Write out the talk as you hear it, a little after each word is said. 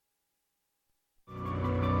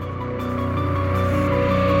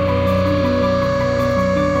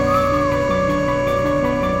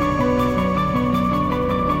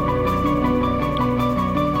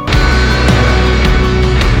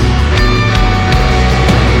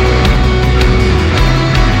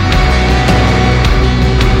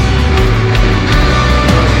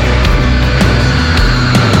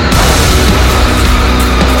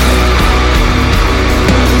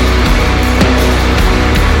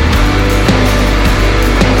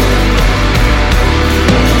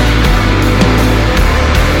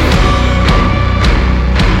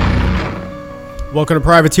Welcome to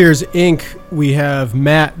Privateers Inc. We have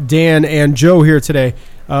Matt, Dan, and Joe here today.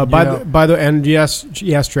 And yes,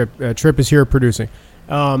 Trip is here producing.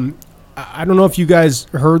 I don't know if you guys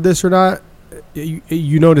heard this or not.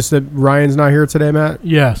 You noticed that Ryan's not here today, Matt?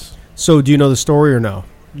 Yes. So do you know the story or no?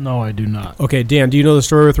 No, I do not. Okay, Dan, do you know the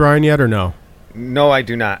story with Ryan yet or no? No, I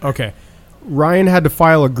do not. Okay. Ryan had to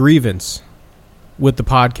file a grievance with the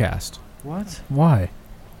podcast. What? Why?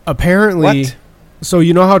 Apparently, What? So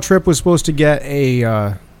you know how Trip was supposed to get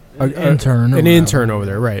an intern over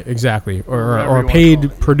there, right? Exactly, or a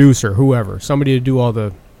paid producer, whoever, somebody to do all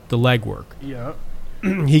the legwork. Yeah.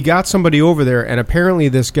 He got somebody over there, and apparently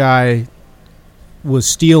this guy was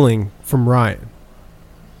stealing from Ryan.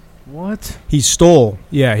 What? He stole.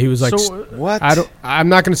 Yeah, he was like, what? I'm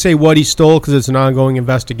not going to say what he stole because it's an ongoing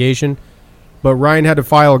investigation, but Ryan had to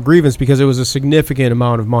file a grievance because it was a significant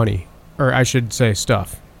amount of money, or I should say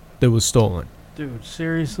stuff, that was stolen. Dude,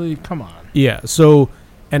 seriously? Come on. Yeah, so,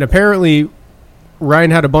 and apparently Ryan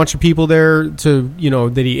had a bunch of people there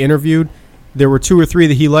that he interviewed. There were 2 or 3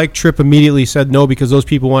 that he liked. Tripp immediately said no because those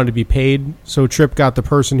people wanted to be paid. So Tripp got the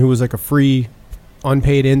person who was like a free,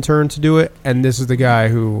 unpaid intern to do it, and this is the guy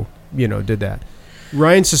who, did that.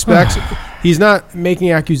 Ryan suspects, he's not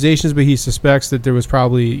making accusations, but he suspects that there was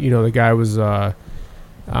probably, the guy was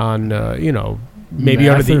maybe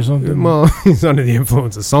Meth under the or something? Well, he's under the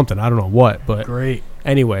influence of something. I don't know what, but Great.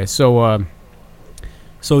 anyway, so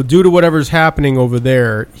due to whatever's happening over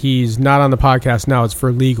there, he's not on the podcast now. It's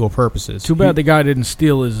for legal purposes. Too bad the guy didn't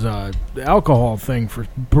steal his alcohol thing for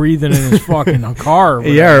breathing in his fucking car. Or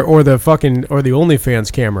yeah, or the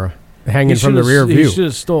OnlyFans camera hanging from the rear view. He should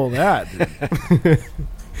have stole that.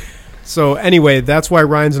 So anyway, that's why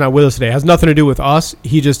Ryan's not with us today. It has nothing to do with us.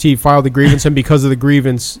 He filed the grievance, and because of the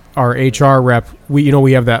grievance, our HR rep, we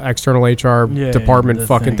have that external HR department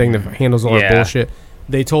thing that handles all our bullshit.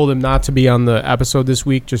 They told him not to be on the episode this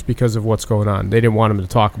week just because of what's going on. They didn't want him to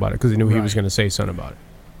talk about it because they knew he was going to say something about it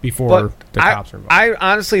before the cops are involved. I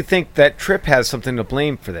honestly think that Tripp has something to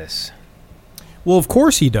blame for this. Well, of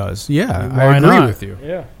course he does. Yeah, Why I agree not? with you.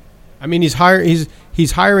 Yeah. I mean, he's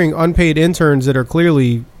hiring unpaid interns that are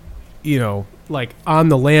clearly, like on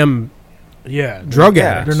the lam. Yeah. Drug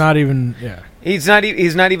addicts. They're not even. Yeah. He's not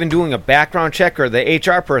even doing a background check, or the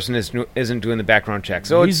HR person isn't doing the background check.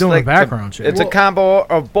 So He's it's doing like a background check. It's a combo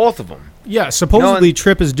of both of them. Yeah, supposedly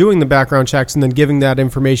Tripp is doing the background checks and then giving that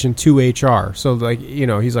information to HR. So,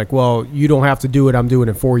 he's like, well, you don't have to do it. I'm doing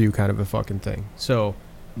it for you, kind of a fucking thing. So,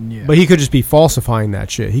 Yeah. but he could just be falsifying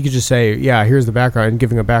that shit. He could just say, yeah, here's the background, and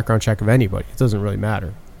giving a background check of anybody. It doesn't really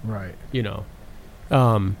matter. Right.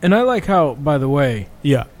 And I like how, by the way,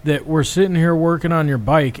 that we're sitting here working on your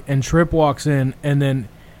bike, and Tripp walks in, and then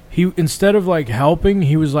he, instead of helping,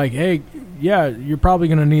 he was like, "Hey, yeah, you're probably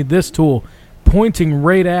gonna need this tool," pointing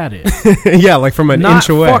right at it. yeah, like from an inch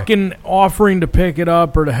away. Not fucking offering to pick it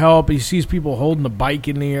up or to help. He sees people holding the bike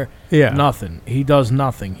in the air. Yeah, nothing. He does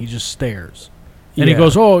nothing. He just stares, and he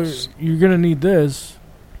goes, "Oh, you're gonna need this."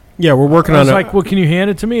 Yeah, we're working on. I was like, "Well, can you hand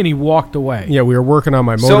it to me?" And he walked away. Yeah, we were working on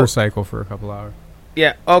my motorcycle for a couple hours.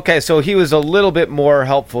 Yeah. Okay. So he was a little bit more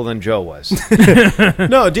helpful than Joe was.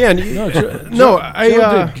 No, Dan.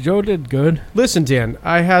 Joe did good. Listen, Dan.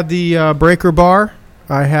 I had the Breaker bar.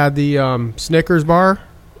 I had the Snickers bar,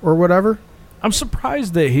 or whatever. I'm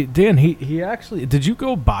surprised that he actually did. You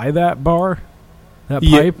go buy that bar, that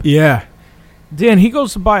pipe? Yeah. Dan, he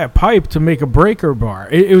goes to buy a pipe to make a Breaker bar.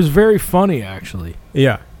 It was very funny, actually.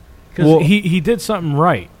 Yeah. Because he did something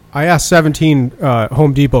right. I asked 17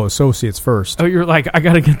 Home Depot associates first. Oh, you're like, I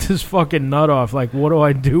got to get this fucking nut off. Like, what do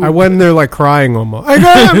I do? I went in there crying almost. I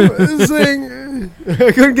got this thing.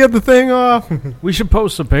 I couldn't get the thing off. We should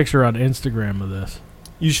post a picture on Instagram of this.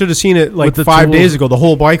 You should have seen it 5 days ago. The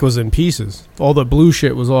whole bike was in pieces. All the blue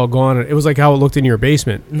shit was all gone. It was like how it looked in your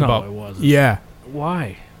basement. No, it wasn't. Yeah.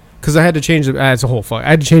 Why? Because I had to change the. It's a whole fuck. I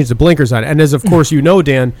had to change the blinkers on it. And as of course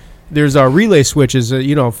Dan, there's relay switches.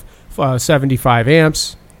 75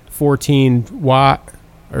 amps. 14 watt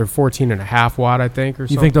or 14 and a half watt, I think, or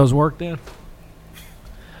something. You think those work, Dan?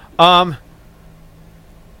 I'm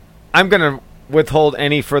going to withhold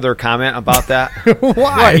any further comment about that.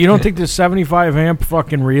 Why? You don't think the 75 amp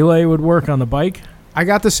fucking relay would work on the bike? I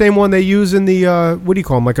got the same one they use in the, what do you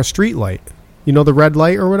call them, like a street light. The red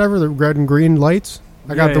light or whatever, the red and green lights?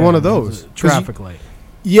 I got one of those. Traffic light.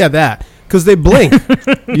 Yeah, that. Because they blink.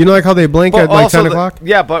 Like how they blink at 10 o'clock?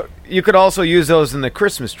 Yeah, but you could also use those in the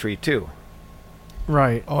Christmas tree, too.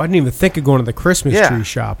 Right. Oh, I didn't even think of going to the Christmas tree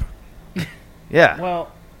shop. Yeah.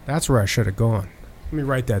 Well, that's where I should have gone. Let me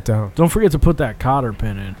write that down. Don't forget to put that cotter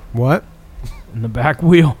pin in. What? in the back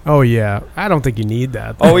wheel. Oh yeah, I don't think you need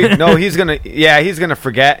that. Oh no, he's gonna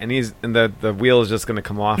forget, and the wheel is just gonna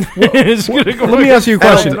come off. It's gonna go Let me ask you a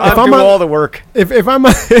question. If I'm all the work, if I'm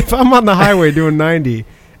on the highway doing 90,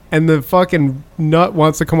 and the fucking nut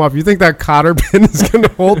wants to come off, you think that cotter pin is gonna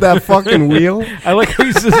hold that fucking wheel? I like how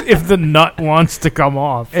he says if the nut wants to come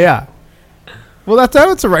off. Yeah. Well,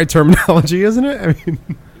 that's the right terminology, isn't it? I mean.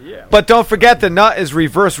 but don't forget the nut is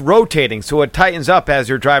reverse rotating, so it tightens up as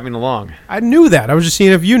you're driving along. I knew that. I was just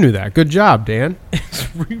seeing if you knew that. Good job, Dan.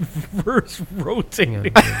 It's reverse rotating.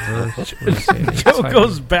 Reverse rotating. Joe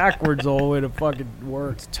goes backwards all the way to fucking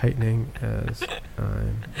work. It's tightening as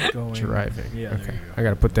I'm Going driving. Yeah, Okay. there you go. I got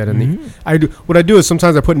to put that in the... What I do is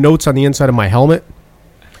sometimes I put notes on the inside of my helmet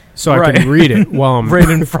so I Right. can read it while I'm... Right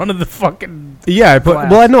in front of the fucking. Yeah, I put...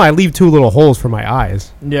 glass. Well, I know I leave 2 little holes for my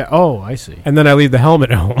eyes. Yeah. Oh, I see. And then I leave the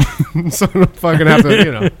helmet at home. So I don't fucking have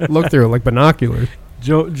to, look through it like binoculars.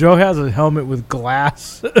 Joe has a helmet with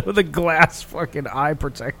glass, with a glass fucking eye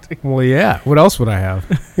protecting. Well, yeah. What else would I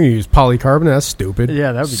have? You use polycarbonate. That's stupid.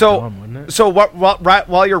 Yeah, that'd be So- dumb, wouldn't it? So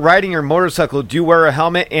while you're riding your motorcycle, do you wear a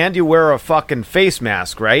helmet and you wear a fucking face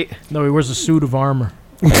mask, right? No, he wears a suit of armor.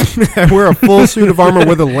 I wear a full suit of armor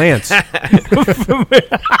with a lance.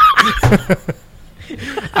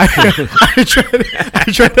 I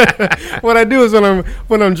try to, what I do is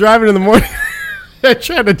when I'm driving in the morning, I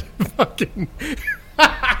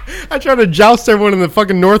try to joust everyone in the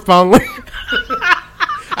fucking northbound lane.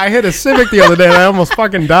 I hit a Civic the other day and I almost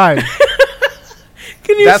fucking died.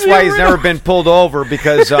 That's why he's never been pulled over,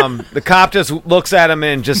 because the cop just looks at him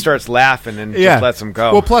and just starts laughing and just lets him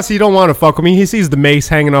go. Well, plus he don't want to fuck with me. He sees the mace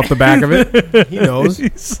hanging off the back of it. He knows.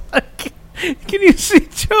 He's like, can you see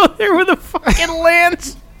Joe there with a fucking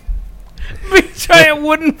lance? Big giant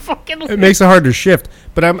wooden fucking lance. It makes it hard to shift.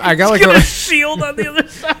 But I got like He's got a shield on the other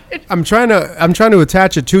side. I'm trying to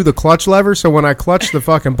attach it to the clutch lever, so when I clutch the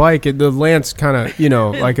fucking bike, the lance kind of,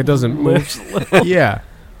 like it doesn't move. Yeah.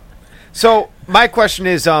 So my question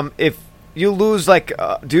is, if you lose,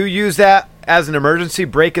 do you use that as an emergency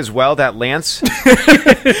brake as well, that lance?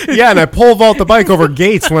 Yeah, and I pole vault the bike over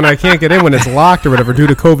gates when I can't get in when it's locked or whatever due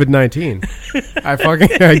to COVID-19.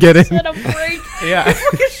 I get in. Set a brake. Yeah.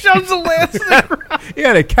 Fucking shoves the lance in the ground. Yeah,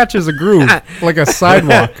 and it catches a groove like a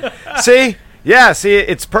sidewalk. See? Yeah,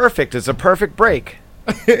 it's perfect. It's a perfect brake.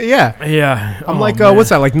 Yeah. Yeah. I'm what's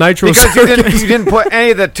that, like nitro Because you circuits? didn't put any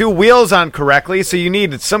of the 2 wheels on correctly, so you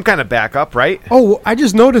needed some kind of backup, right? Oh, I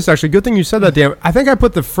just noticed, actually. Good thing you said that, Dan. I think I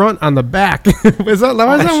put the front on the back. Why is that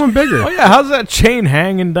one bigger? Oh yeah, how's that chain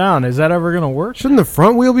hanging down? Is that ever gonna work? Shouldn't the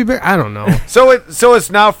front wheel be big? I don't know. So it's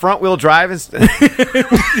now front wheel drive instead.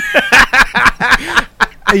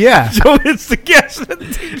 Yeah. So it's the gas and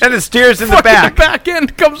And it steers in the the back. back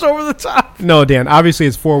end comes over the top. No, Dan. Obviously,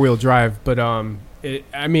 it's 4-wheel drive, but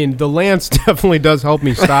the lance definitely does help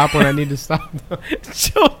me stop when I need to stop.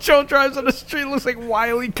 Joe drives on the street, looks like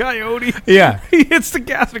Wile E. Coyote. Yeah. He hits the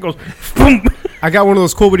gas and it goes boom. I got one of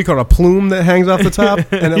those cool, what do you call it, a plume that hangs off the top,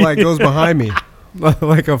 and it goes behind me.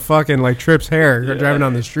 Like a fucking, Tripp's hair driving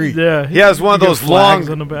down the street. Yeah. He has one of You get those flags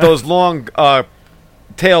on the back. long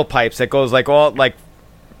tailpipes that goes like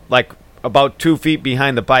about 2 feet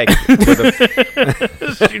behind the bike.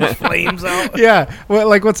 Shoots flames out. Yeah.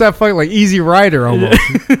 What's that fucking, Easy Rider almost.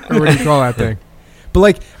 Or what do you call that thing?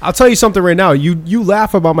 But, I'll tell you something right now. You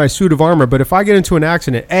laugh about my suit of armor, but if I get into an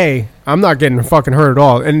accident, A, I'm not getting fucking hurt at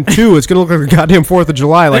all. And 2, it's going to look like a goddamn 4th of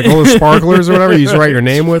July, like all the sparklers or whatever you just write your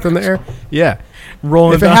name with in the air. Yeah.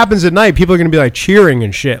 Rolling If it down. happens at night, people are going to be, cheering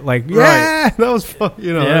and shit. Yeah, that was fun.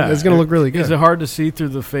 Yeah. It's going to look really good. Is it hard to see through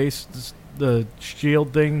the face, the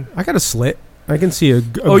shield thing? I got a slit. I can see a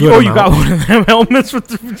good You amount. got one of them helmets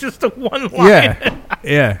with just the one line.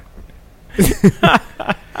 Yeah.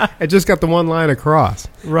 I just got the one line across.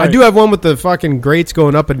 Right. I do have one with the fucking grates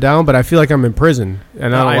going up and down, but I feel like I'm in prison,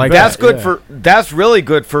 and I don't like That's that. good that's really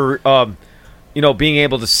good for being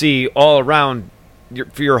able to see all around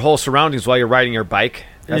your whole surroundings while you're riding your bike.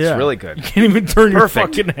 That's really good. You can't even turn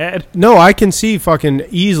Perfect. your fucking head. No, I can see fucking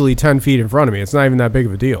easily 10 feet in front of me. It's not even that big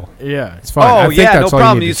of a deal. Yeah. It's fine. I Oh think yeah, no that's all you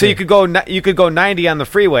problem. need to So see. you could go 90 on the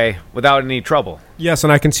freeway without any trouble. Yes,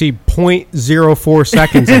 and I can see 0.04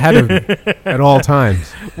 seconds ahead of me at all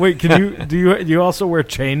times. Wait, do you also wear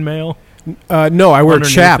chainmail? No, I wear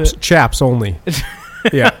Underneath chaps. it? Chaps only.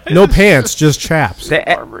 Yeah, no pants, just chaps. The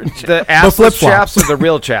But assless flip-flops. chaps or the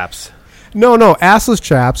real chaps? No, assless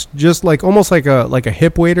chaps, just almost like a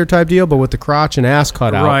hip waiter type deal, but with the crotch and ass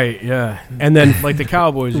cut out. Right, yeah. And then Like the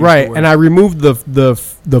Cowboys used to right, wear. and I removed the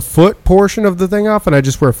foot portion of the thing off, and I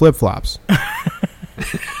just wear flip flops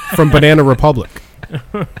from Banana Republic.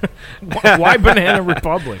 Why Banana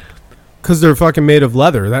Republic? Because they're fucking made of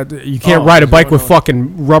leather. That you can't ride a bike with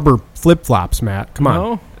fucking rubber flip flops, Matt. Come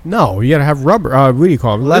on. No, you gotta have rubber. What do you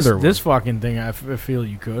call it? Leather. This fucking thing, I feel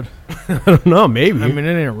you could. I don't know. Maybe. I mean,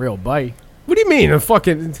 it ain't a real bike. What do you mean? A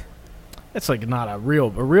fucking. It's like not a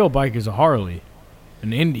real bike is a Harley,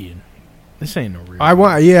 an Indian. This ain't no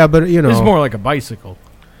real. Yeah, but you know, it's more like a bicycle.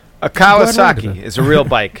 A Kawasaki is a real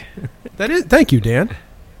bike. That is. Thank you, Dan.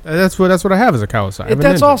 That's what I have as a Kawasaki.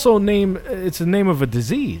 That's also a name. It's the name of a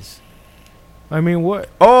disease. I mean, what?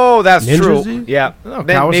 Oh, that's Ninja true. disease? Yeah. No,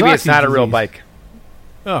 Then maybe it's not a real disease. bike.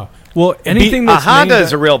 Oh well, Anything A that's Honda named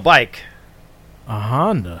is a real bike. a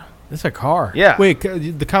Honda. It's a car. Yeah. Wait,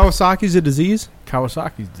 the Kawasaki's a disease?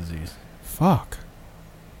 Kawasaki's disease. Fuck.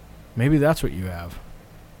 Maybe that's what you have.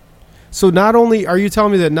 So are you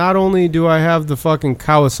telling me that not only do I have the fucking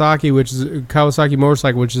Kawasaki, which is a Kawasaki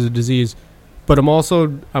motorcycle, which is a disease, but I'm also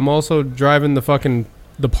driving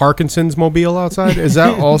the Parkinson's mobile outside? Is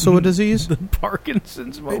that also a disease? The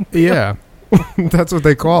Parkinson's mobile. Yeah. That's what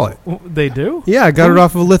they call it. They do? Yeah, I got it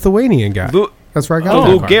off of a Lithuanian guy. That's where I got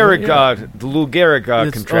The it. Lou Gehrig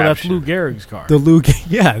That's contraption. Lou Gehrig's car. The Lou.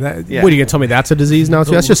 Yeah, Yeah. What are you gonna tell me? That's a disease now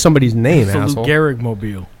too? That's just somebody's name, It's the Lou asshole. Gehrig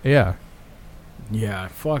mobile. Yeah. Yeah,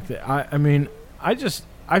 fuck that. I mean, I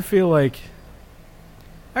feel like.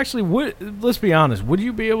 Actually, let's be honest. Would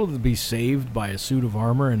you be able to be saved by a suit of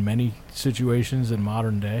armor in many situations in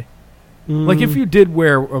modern day? Like if you did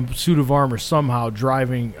wear a suit of armor somehow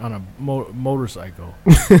driving on a motorcycle.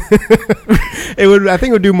 It would. I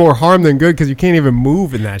think it would do more harm than good because you can't even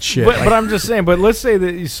move in that shit. But I'm just saying. But let's say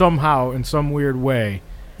that you somehow, in some weird way,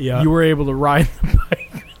 you were able to ride the bike.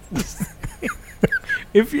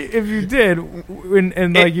 if you did,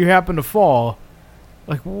 and like you happen to fall,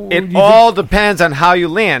 like it all depends on how you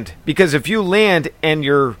land. Because if you land and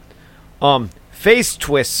your face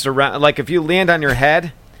twists around, like if you land on your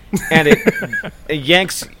head. And it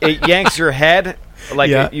yanks your head,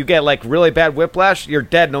 like you get like really bad whiplash. You're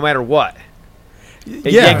dead no matter what.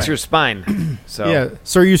 It yanks your spine. So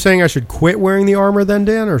So are you saying I should quit wearing the armor then,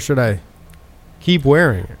 Dan, or should I keep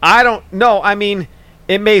wearing it? I don't know. I mean,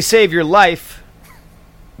 it may save your life,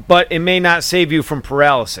 but it may not save you from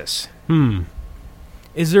paralysis.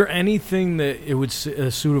 Is there anything that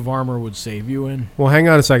a suit of armor would save you in? Well, hang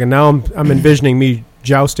on a second. Now I'm envisioning me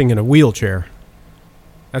jousting in a wheelchair.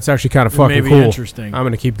 That's actually kind of fucking cool. Interesting. I'm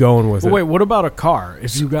going to keep going with it. Wait, what about a car?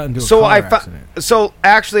 If you got into a car accident? So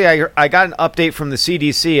actually, I got an update from the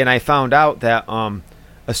CDC, and I found out that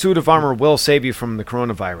a suit of armor will save you from the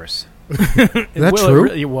coronavirus. Is that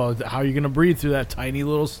true? Well, how are you going to breathe through that tiny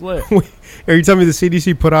little slit? Are you telling me the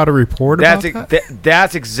CDC put out a report about that?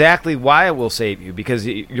 That's exactly why it will save you, because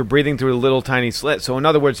you're breathing through a little tiny slit. So in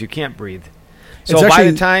other words, you can't breathe. So by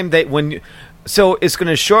the time so it's going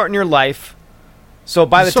to shorten your life. So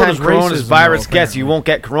by the time coronavirus gets you, won't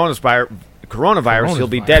get coronavirus. You'll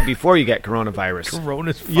be dead before you get coronavirus.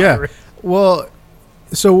 Coronavirus. Yeah. Well,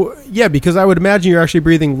 so yeah, because I would imagine you're actually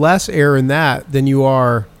breathing less air in that than you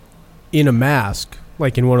are in a mask,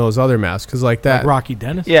 like in one of those other masks, because like that. Like Rocky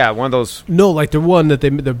Dennis. Yeah, one of those. No, like the one that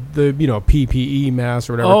the PPE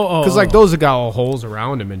mask or whatever. Because like those have got all holes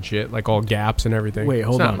around them and shit, like all gaps and everything. Wait,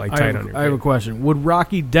 hold on. Like tight on your I have a question. Would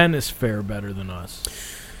Rocky Dennis fare better than us?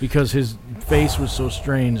 Because his face was so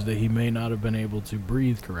strange that he may not have been able to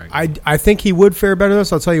breathe correctly. I think he would fare better than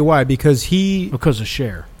us. I'll tell you why. Because of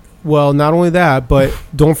Cher. Well, not only that, but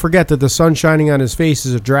don't forget that the sun shining on his face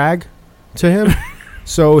is a drag to him.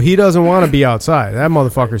 So he doesn't want to be outside. That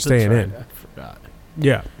motherfucker's staying in. I forgot.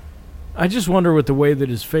 Yeah. I just wonder with the way that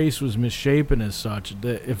his face was misshapen as such,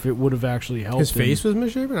 that if it would have actually helped his face was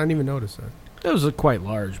misshapen? I didn't even notice that. It was quite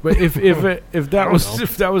large, but if that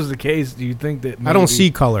was the case, do you think that I don't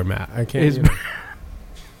see color, Matt? I can't.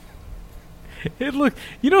 It looked,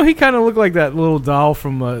 he kind of looked like that little doll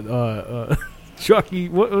from Chucky.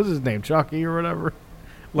 What was his name? Chucky or whatever.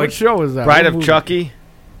 What show was that? Bride of Chucky.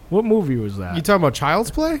 What movie was that? You talking about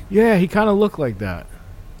Child's Play? Yeah, he kind of looked like that.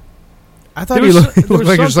 I thought he looked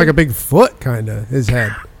like just like a big foot, kind of his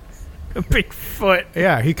head. A big foot.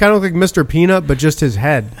 Yeah, he kind of looked like Mr. Peanut, but just his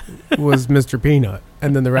head was Mr. Peanut,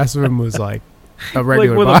 and then the rest of him was like a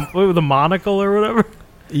regular like with a monocle or whatever.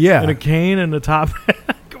 Yeah, and a cane and a top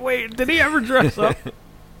hat. Wait, did he ever dress up?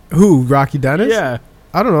 Who, Rocky Dennis? Yeah,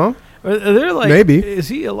 I don't know. Are they like, maybe is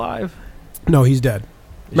he alive? No, he's dead.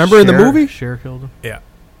 Remember in the movie? Cher killed him. Yeah.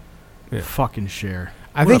 Fucking Cher.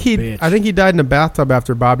 I think he died in a bathtub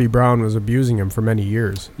after Bobby Brown was abusing him for many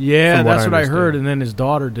years. Yeah, that's what I heard. And then his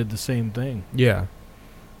daughter did the same thing. Yeah.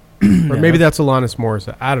 Or maybe that's Alanis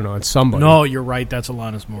Morissette. I don't know. It's somebody. No, you're right. That's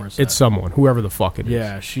Alanis Morissette. It's someone, whoever the fuck it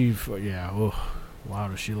is. Yeah, ugh. Wow,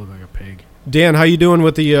 does she look like a pig? Dan, how you doing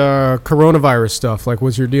with the coronavirus stuff? Like,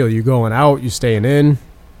 what's your deal? You going out? You staying in?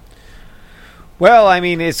 Well, I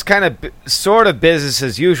mean, it's kind of sort of business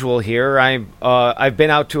as usual here. I've been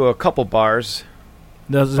out to a couple bars.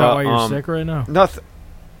 Is that why you're sick right now? Nothing.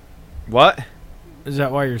 What? Is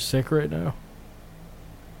that why you're sick right now?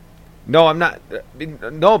 No, I'm not.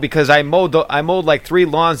 No, because I mowed like 3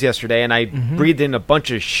 lawns yesterday, and I breathed in a bunch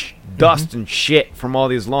of dust and shit from all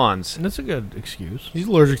these lawns. That's a good excuse. He's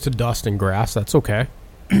allergic to dust and grass. That's okay.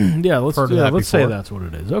 Yeah, let's say that's what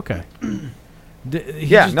it is. Okay.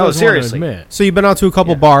 Seriously. So you've been out to a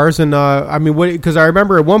couple bars, and I mean, because I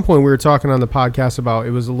remember at one point we were talking on the podcast about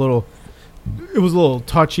it was a little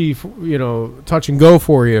touchy, touch and go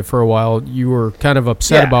for you for a while. You were kind of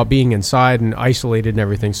upset about being inside and isolated and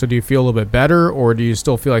everything. So do you feel a little bit better, or do you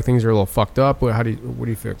still feel like things are a little fucked up? What do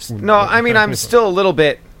you feel? No, I mean, I'm still a little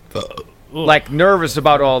bit like nervous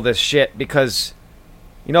about all this shit because,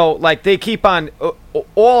 like they keep on.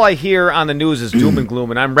 All I hear on the news is doom and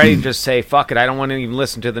gloom, and I'm ready to just say fuck it. I don't want to even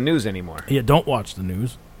listen to the news anymore. Yeah, don't watch the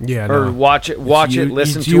news. Yeah, or watch it,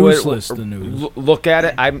 listen to useless, the news. Look at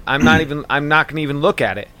it. I'm not going to even look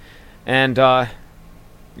at it. And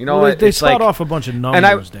they start off a bunch of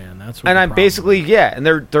numbers, Dan. That's what and I'm basically and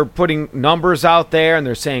they're putting numbers out there, and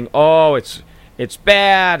they're saying, oh, it's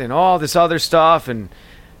bad, and all this other stuff, and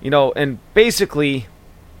and basically,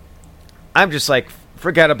 I'm just like,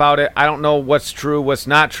 forget about it. I don't know what's true, what's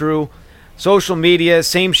not true. Social media,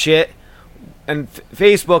 same shit. And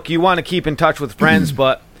Facebook, you want to keep in touch with friends,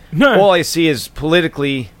 but all I see is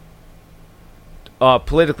politically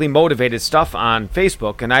motivated stuff on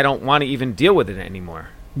Facebook, and I don't want to even deal with it anymore.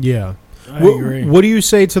 Yeah. I agree. What do you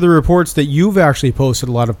say to the reports that you've actually posted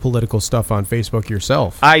a lot of political stuff on Facebook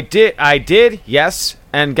yourself? I did, yes.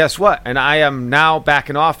 And guess what? And I am now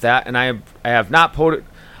backing off that, and I have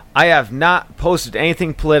not posted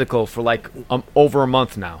anything political for like over a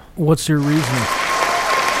month now. What's your reason?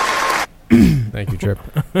 Thank you, Trip.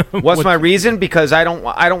 What's my reason? Because I don't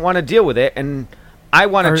want to deal with it, and I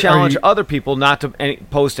want to challenge other people not to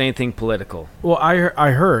post anything political. Well,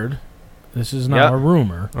 I heard, this is not a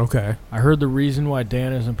rumor. Okay. I heard the reason why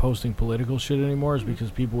Dan isn't posting political shit anymore is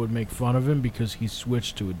because people would make fun of him because he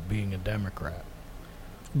switched to being a Democrat.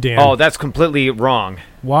 Dan. Oh, that's completely wrong.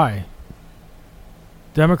 Why?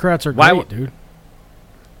 Democrats are great, dude.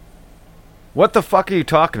 What the fuck are you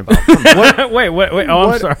talking about? Wait. Oh,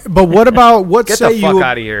 I'm sorry. But what about Get the fuck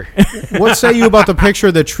out of here. What say you about the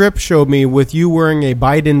picture that Tripp showed me with you wearing a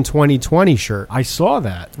Biden 2020 shirt? I saw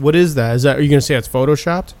that. What is that? Are you going to say it's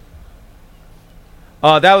photoshopped?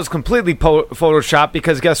 That was completely photoshopped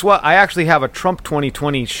because guess what? I actually have a Trump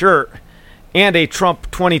 2020 shirt and a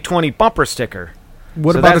Trump 2020 bumper sticker.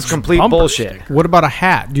 What about that's complete bullshit? Sticker? What about a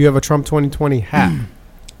hat? Do you have a Trump 2020 hat?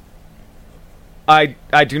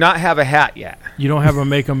 I do not have a hat yet. You don't have a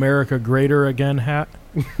Make America Greater Again hat?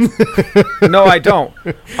 No, I don't.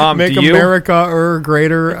 Make America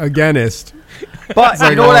greater againist. But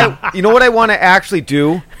you know what I want to actually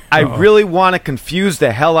do? I really want to confuse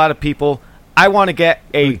the hell out of people. I want to get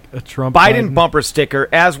a Trump Biden bumper sticker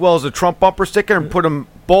as well as a Trump bumper sticker and put them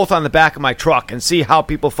both on the back of my truck and see how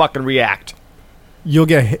people fucking react. You'll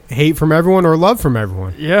get hate from everyone or love from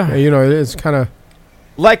everyone. Yeah. It's kind of...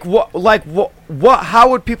 Like what? How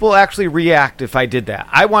would people actually react if I did that?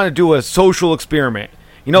 I want to do a social experiment.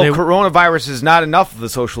 Coronavirus is not enough of a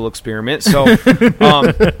social experiment, so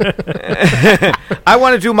I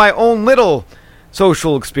want to do my own little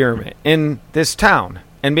social experiment in this town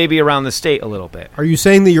and maybe around the state a little bit. Are you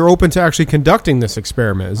saying that you're open to actually conducting this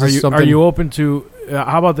experiment? Are you open to?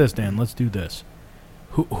 How about this, Dan? Let's do this.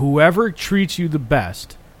 Whoever treats you the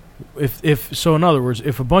best. So in other words,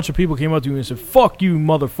 if a bunch of people came up to you and said "fuck you,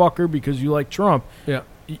 motherfucker" because you like Trump,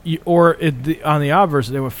 or on the obverse,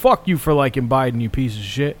 they went "fuck you for liking Biden, you piece of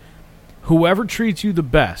shit." Whoever treats you the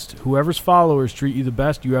best, whoever's followers treat you the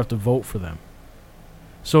best, you have to vote for them.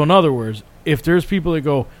 So in other words, if there's people that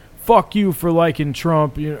go "fuck you for liking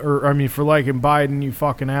Trump," for liking Biden, you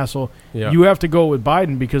fucking asshole, you have to go with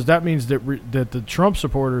Biden because that means that the Trump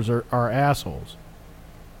supporters are assholes.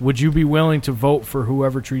 Would you be willing to vote for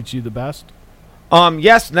whoever treats you the best?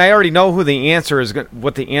 Yes, and I already know who the answer is.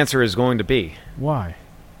 What the answer is going to be. Why?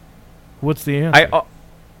 What's the answer?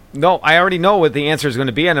 I already know what the answer is going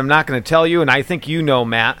to be, and I'm not going to tell you. And I think you know,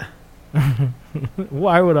 Matt.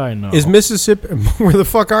 Why would I know? Is Mississippi? Where the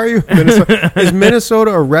fuck are you? Is Minnesota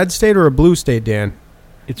a red state or a blue state, Dan?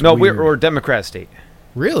 We're a Democrat state.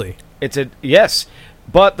 Really? Yes.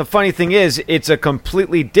 But the funny thing is, it's a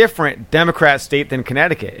completely different Democrat state than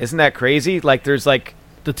Connecticut. Isn't that crazy? Like, there's like...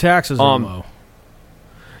 The taxes are low.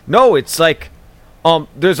 No, it's like...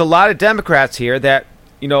 there's a lot of Democrats here that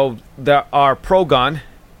that are pro-gun.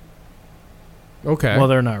 Okay. Well,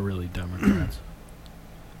 they're not really Democrats.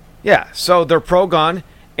 Yeah, so they're pro-gun,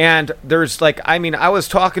 and there's I was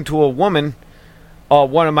talking to a woman,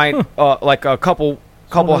 one of my like a couple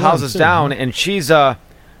houses down, and she's a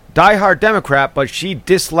diehard Democrat, but she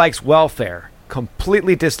dislikes welfare,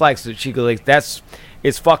 completely dislikes it. She goes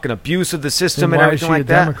it's fucking abuse of the system and everything like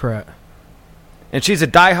that. Why is she a Democrat? And she's a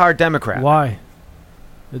diehard Democrat. Why?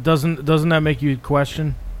 It doesn't that make you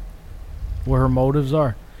question what her motives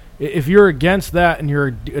are? If you're against that and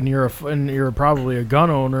you're probably a gun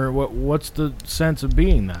owner, what's the sense of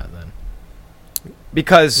being that then?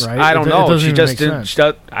 Because right? I don't know. She just didn't.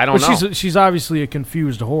 I don't know. She's obviously a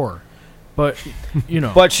confused whore, but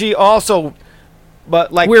But she also,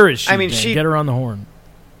 where is she? I mean, she get her on the horn.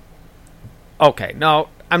 Okay, no,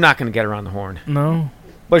 I'm not going to get her on the horn. No.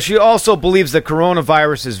 But she also believes that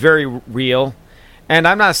coronavirus is very real, and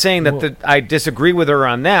I'm not saying that I disagree with her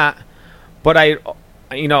on that, but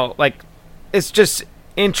it's just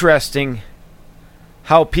interesting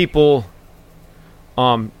how people,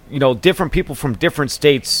 different people from different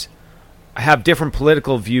states have different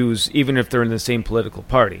political views, even if they're in the same political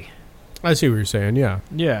party. I see what you're saying. Yeah.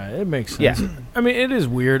 Yeah, it makes sense. Yeah. I mean, it is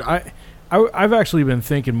weird. I've actually been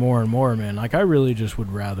thinking more and more, man. Like, I really just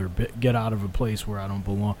would rather get out of a place where I don't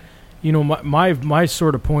belong. My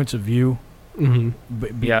sort of points of view,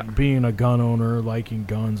 being a gun owner, liking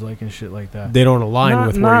guns, liking shit like that. They don't align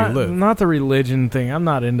with where you live. Not the religion thing. I'm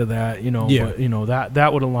not into that, Yeah. But,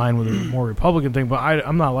 that would align with a more Republican thing, but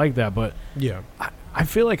I'm not like that. But yeah, I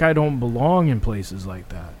feel like I don't belong in places like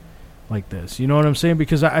that, like this. You know what I'm saying?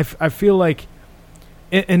 Because I feel like,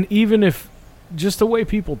 and even if, just the way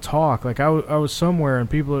people talk, like I was somewhere and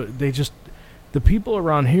the people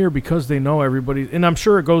around here, because they know everybody, and I'm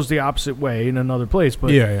sure it goes the opposite way in another place,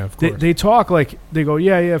 but yeah, of course. They talk like, they go,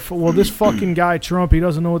 well, this fucking guy Trump, he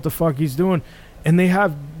doesn't know what the fuck he's doing, and they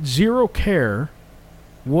have zero care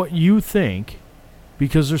what you think,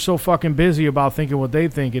 because they're so fucking busy about thinking what they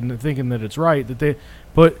think and thinking that it's right,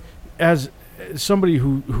 but as somebody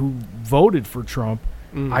who voted for Trump,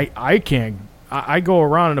 I can't. I go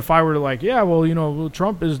around, and if I were to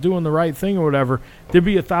Trump is doing the right thing or whatever, there'd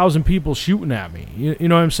be 1,000 people shooting at me. You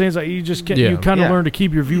know what I'm saying? It's like you just you kind of learn to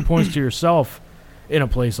keep your viewpoints to yourself in a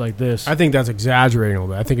place like this. I think that's exaggerating a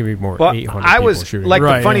little bit. I think it'd be more 800 people shooting.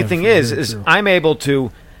 The funny thing is I'm able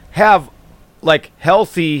to have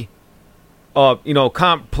healthy,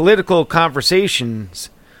 political conversations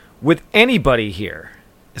with anybody here.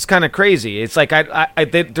 It's kind of crazy. It's like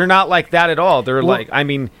they're not like that at all. They're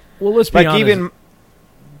well, let's be honest.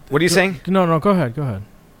 What are you saying? No, go ahead.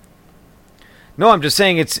 No, I'm just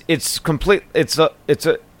saying it's complete. It's a.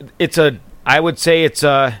 I would say it's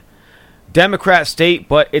a Democrat state,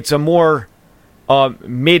 but it's a more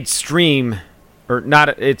midstream, or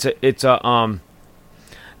not. It's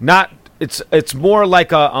more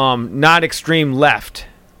like a not extreme left.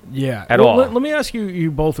 Yeah. At all. Let me ask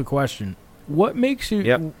you both a question. What makes you...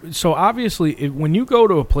 Yep. So, obviously, when you go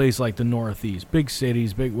to a place like the Northeast, big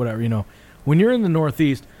cities, big whatever, when you're in the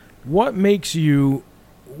Northeast, what makes the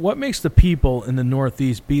people in the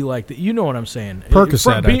Northeast be like that? You know what I'm saying.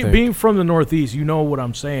 Percocet, I think. Being from the Northeast, you know what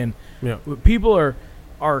I'm saying. Yeah. People are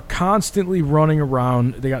constantly running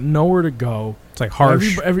around. They got nowhere to go. It's like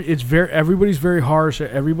harsh. Everybody's very harsh.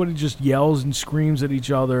 Everybody just yells and screams at each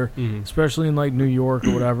other, especially in New York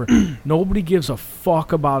or whatever. Nobody gives a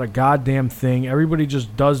fuck about a goddamn thing. Everybody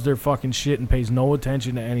just does their fucking shit and pays no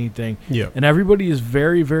attention to anything. Yeah. And everybody is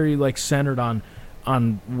very, very centered on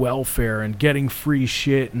welfare and getting free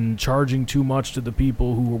shit and charging too much to the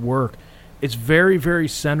people who work. It's very, very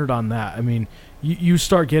centered on that. I mean, you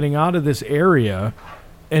start getting out of this area,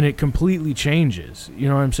 and it completely changes. You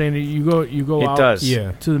know what I'm saying? You go out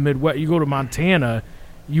to the Midwest. You go to Montana,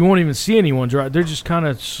 you won't even see anyone drive. They're just kind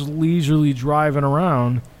of leisurely driving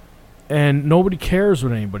around, and nobody cares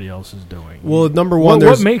what anybody else is doing. Well, number one,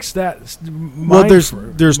 what makes that?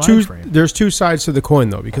 There's two sides to the coin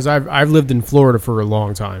though, because I've lived in Florida for a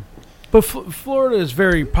long time. But Florida is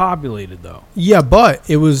very populated, though. Yeah, but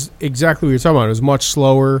it was exactly what you're talking about. It was much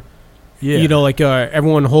slower. Yeah,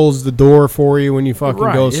 everyone holds the door for you when you fucking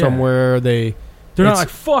go somewhere. They're not like,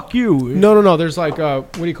 fuck you. No. There's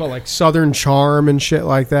what do you call it? Southern charm and shit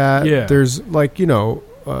like that. Yeah. There's I don't know.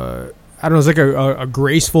 It's like a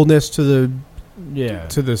gracefulness to the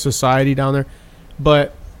society down there.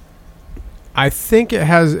 But I think it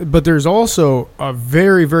has. But there's also a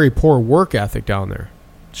very, very poor work ethic down there.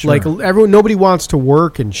 Sure. Like nobody wants to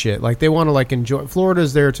work and shit. Like they want to like enjoy.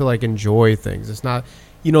 Florida's there to like enjoy things. It's not,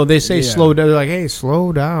 they say slow down. They're like, hey,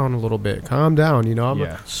 slow down a little bit, calm down.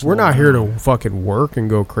 We're not here to fucking work and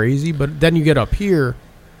go crazy. But then you get up here,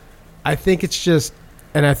 I think it's just,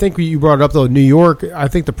 and I think you brought it up though, New York. I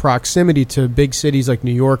think the proximity to big cities like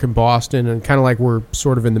New York and Boston, and kind of like we're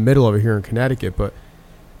sort of in the middle of it here in Connecticut, but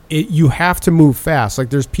you have to move fast. Like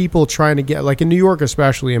there's people trying to get, like in New York,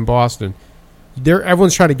 especially in Boston.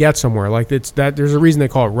 Everyone's trying to get somewhere. Like there's a reason they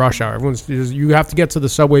call it rush hour. You have to get to the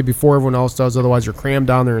subway before everyone else does. Otherwise, you're crammed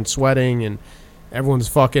down there and sweating, and everyone's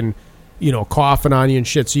fucking, coughing on you and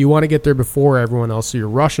shit. So you want to get there before everyone else. So you're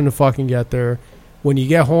rushing to fucking get there. When you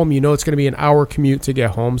get home, it's going to be an hour commute to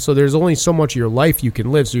get home. So there's only so much of your life you can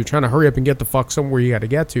live. So you're trying to hurry up and get the fuck somewhere you got to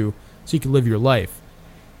get to, so you can live your life.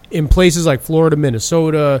 In places like Florida,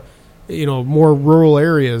 Minnesota, more rural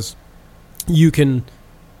areas, you can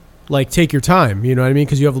like take your time, you know what I mean?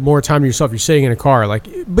 Because you have more time to yourself. You're sitting in a car,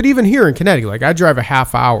 but even here in Connecticut, like I drive a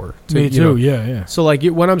half hour. Me too, yeah. So like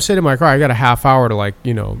when I'm sitting in my car, I got a half hour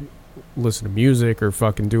to listen to music or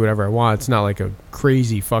fucking do whatever I want. It's not like a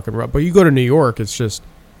crazy fucking rut. But you go to New York, it's just,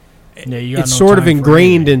 it's sort of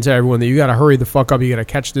ingrained into everyone that you got to hurry the fuck up. You got to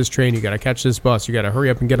catch this train. You got to catch this bus. You got to hurry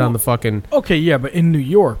up and get on the fucking. Okay, yeah, but in New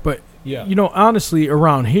York, honestly,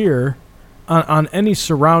 around here. On any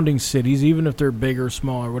surrounding cities, even if they're big or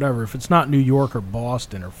small or whatever, if it's not New York or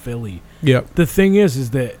Boston or Philly, the thing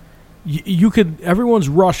is that you could. Everyone's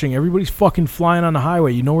rushing. Everybody's fucking flying on the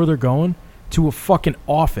highway. You know where they're going? To a fucking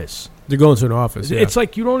office. They're going to an office. Yeah. It's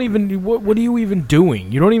like you don't even. What are you even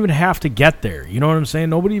doing? You don't even have to get there. You know what I'm saying?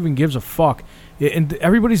 Nobody even gives a fuck. And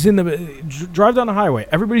everybody's drive down the highway.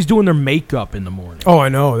 Everybody's doing their makeup in the morning. Oh, I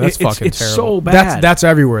know. That's fucking it's terrible. So bad. That's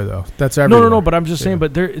everywhere, though. That's everywhere. No. But I'm just saying.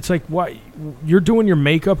 But it's like, why you're doing your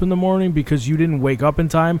makeup in the morning because you didn't wake up in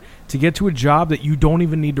time to get to a job that you don't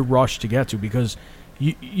even need to rush to get to because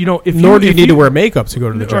Nor do you need to wear makeup to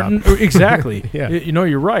go to the job. Exactly. Yeah.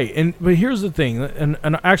 You're right. But here's the thing,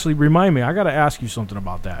 and actually remind me, I got to ask you something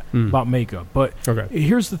about that, about makeup. But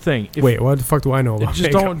here's the thing. Wait, what the fuck do I know about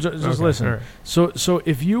makeup? Just listen. Right. So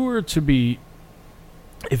if you were to be,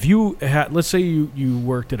 if you had, let's say you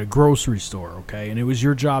worked at a grocery store, okay, and it was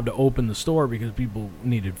your job to open the store because people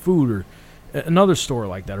needed food, or another store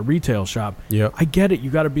like that, a retail shop. Yeah. I get it. You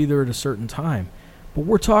got to be there at a certain time. But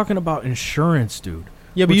we're talking about insurance, dude.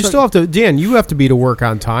 Yeah, but you still have to, Dan, you have to be to work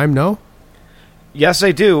on time, no? Yes,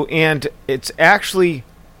 I do. And it's actually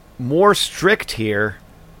more strict here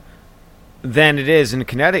than it is in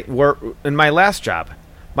Connecticut, in my last job.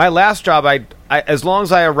 My last job, I as long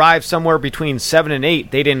as I arrived somewhere between 7 and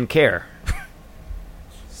 8, they didn't care.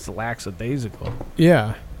 It's lackadaisical.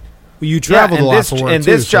 Yeah. Well, you traveled a lot for work, in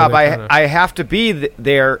this job, I have to be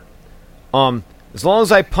there as long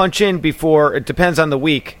as I punch in before, it depends on the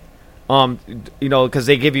week, because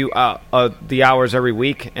they give you the hours every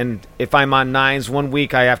week. And if I'm on 9s 1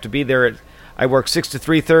 week, I have to be there. I work 6 to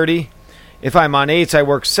 3:30. If I'm on 8s, I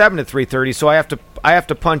work 7 to 3:30. So I have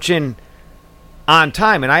to punch in on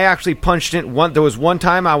time. And I actually punched in. There was one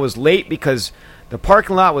time I was late because the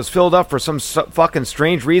parking lot was filled up for some fucking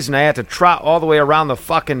strange reason. I had to trot all the way around the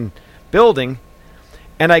fucking building.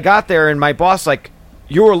 And I got there, and my boss like,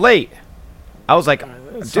 "You were late." I was like,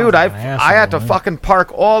 dude, I had to fucking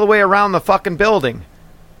park all the way around the fucking building.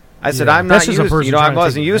 I said, I'm not used to it. I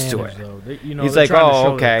wasn't used to it. He's like,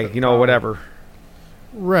 oh, okay, whatever.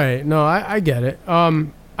 Right. No, I get it.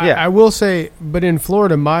 I will say, but in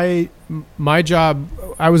Florida, my job,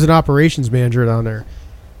 I was an operations manager down there.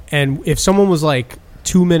 And if someone was like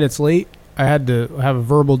 2 minutes late, I had to have a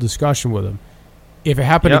verbal discussion with them. If it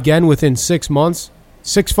happened again within 6 months,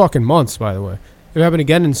 6 fucking months, by the way. If it happened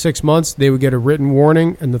again in 6 months, they would get a written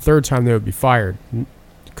warning, and the third time they would be fired.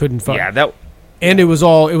 Couldn't fuck. Yeah, and it was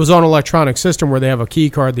on an electronic system where they have a key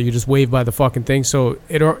card that you just wave by the fucking thing. So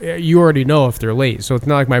you already know if they're late. So it's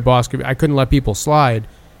not like my boss I couldn't let people slide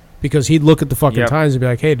because he'd look at the fucking times and be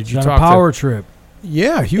like, "Hey, did you talk to power trip?"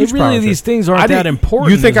 Yeah, huge. Really, these things aren't that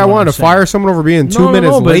important. You think I wanted to fire someone over being 2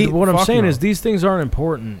 minutes late? But what I'm saying is these things aren't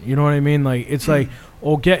important. You know what I mean? Like it's like.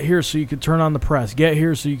 Oh, get here so you can turn on the press. Get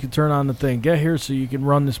here so you can turn on the thing. Get here so you can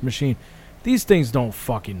run this machine. These things don't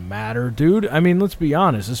fucking matter, dude. I mean, let's be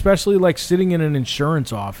honest. Especially like sitting in an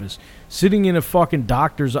insurance office, sitting in a fucking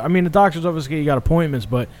doctor's. I mean, the doctor's office, you got appointments,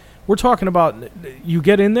 but we're talking about you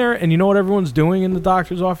get in there and you know what everyone's doing in the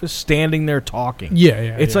doctor's office? Standing there talking. Yeah.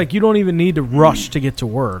 It's like you don't even need to rush to get to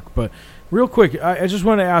work. But real quick, I just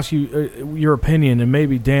want to ask you your opinion, and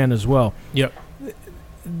maybe Dan as well. Yep.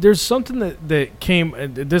 There's something that came.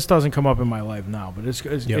 This doesn't come up in my life now, but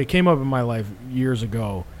it came up in my life years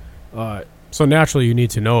ago. So naturally, you need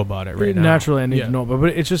to know about it right now. Naturally, I need to know about it. But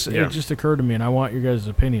it just occurred to me, and I want your guys'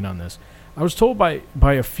 opinion on this. I was told by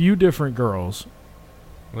a few different girls.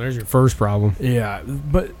 Well, there's your first problem. Yeah,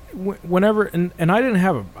 but whenever and I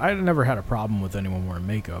never had a problem with anyone wearing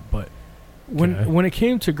makeup, but when it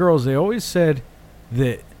came to girls, they always said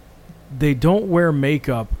that they don't wear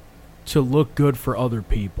makeup to look good for other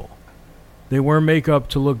people. They wear makeup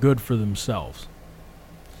to look good for themselves.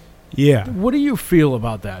 Yeah. What do you feel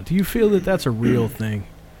about that? Do you feel that that's a real thing?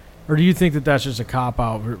 Or do you think that that's just a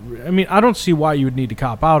cop-out? I mean, I don't see why you would need to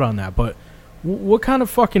cop out on that, but what kind of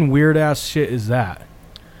fucking weird-ass shit is that?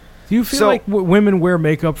 Do you feel like women wear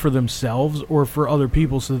makeup for themselves or for other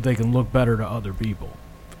people so that they can look better to other people?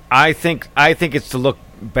 I think it's to look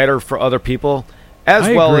better for other people, as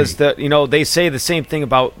well as they say the same thing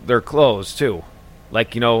about their clothes, too.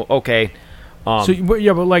 Like, okay... but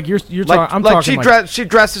like you're talking. I'm talking. She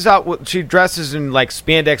dresses out. She dresses in like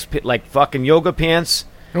spandex, like fucking yoga pants.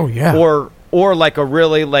 Oh yeah. Or like a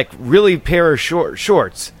really pair of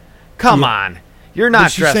shorts. Come on, you're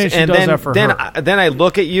not dressing. And then I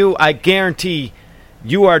look at you. I guarantee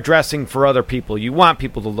you are dressing for other people. You want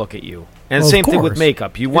people to look at you. And same thing with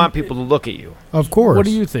makeup. You want people to look at you. Of course. What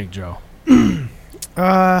do you think, Joe?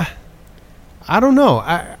 I don't know.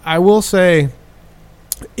 I will say.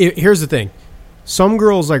 Here's the thing. Some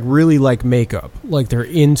girls really like makeup, like they're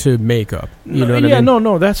into makeup. You know what I mean?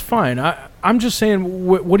 No, that's fine. I'm just saying,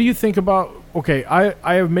 what do you think about? Okay,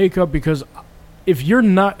 I have makeup because if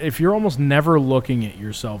you're almost never looking at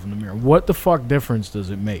yourself in the mirror, what the fuck difference does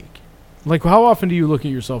it make? Like, how often do you look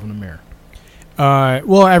at yourself in the mirror?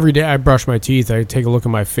 Well, every day I brush my teeth. I take a look at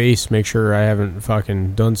my face, make sure I haven't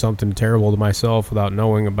fucking done something terrible to myself without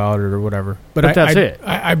knowing about it or whatever. But that's it.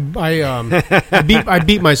 I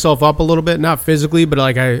beat myself up a little bit, not physically, but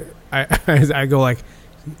like I go like,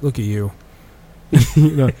 look at you.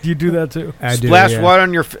 Do you do that too? I do. Splash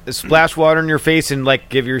water on your face and like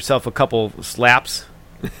give yourself a couple slaps.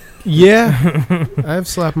 Yeah, I've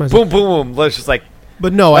slapped myself. Boom, boom, boom. Let's just like.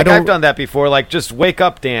 But no, like I don't. I've done that before. Like, just wake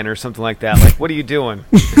up, Dan, or something like that. Like, what are you doing?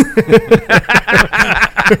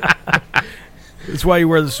 It's why you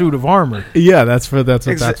wear the suit of armor. Yeah, that's what that's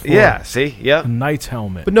for. Yeah, see, yeah, a knight's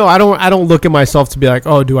helmet. But no, I don't look at myself to be like,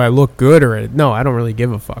 oh, do I look good or no? I don't really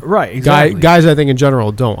give a fuck. Right, exactly. Guys, I think in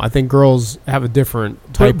general don't. I think girls have a different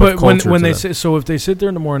type of culture. But when they say, so if they sit there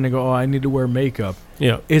in the morning and they go, oh, I need to wear makeup.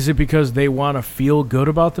 Yeah. Is it because they want to feel good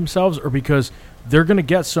about themselves, or because they're going to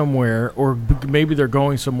get somewhere, or maybe they're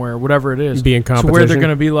going somewhere, whatever it is, be in competition, so where they're going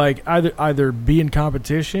to be like either be in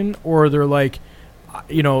competition, or they're like,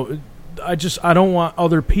 I don't want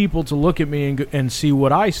other people to look at me and see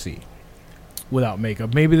what I see without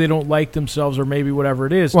makeup. Maybe they don't like themselves, or maybe whatever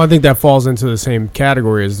it is. Well, I think that falls into the same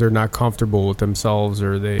category as they're not comfortable with themselves,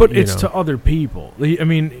 or they. But it's to other people. I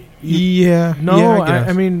mean, yeah. No, yeah,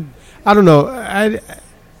 I mean, I don't know.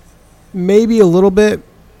 Maybe a little bit,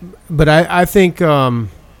 but I think I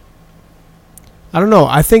don't know.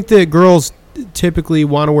 I think that girls typically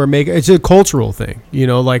want to wear makeup. It's a cultural thing,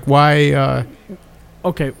 like why.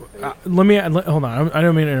 Okay, hold on. I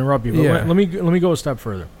don't mean to interrupt you, but let me go a step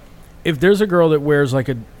further. If there's a girl that wears like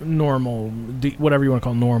a normal, whatever you want to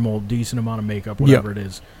call normal, decent amount of makeup, whatever it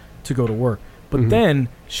is, to go to work, but then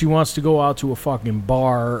she wants to go out to a fucking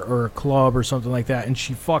bar or a club or something like that, and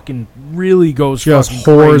she fucking really goes just fucking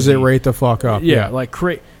whores crazy. it right the fuck up. Yeah. Like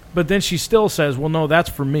crazy. But then she still says, "Well, no, that's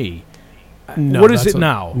for me." No, what is it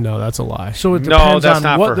now? No, that's a lie. So it depends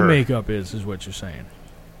on what the makeup is what you're saying.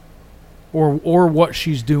 Or what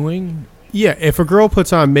she's doing. Yeah, if a girl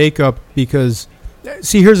puts on makeup because,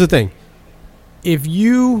 see, here's the thing. If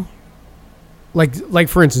you, like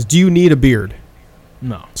for instance, do you need a beard?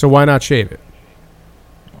 No. So why not shave it?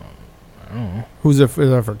 I don't know. Is that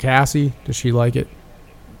for Cassie? Does she like it?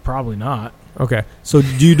 Probably not. Okay. So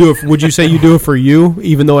do you do it? Would you say you do it for you,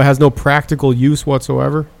 even though it has no practical use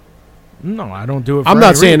whatsoever? No, I don't do it for I'm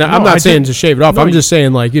not saying to shave it off. I'm just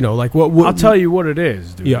saying what I'll tell you what it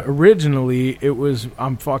is, dude. Yeah. Originally, it was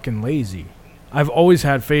I'm fucking lazy. I've always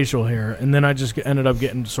had facial hair, and then I just ended up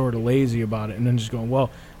getting sort of lazy about it, and then just going,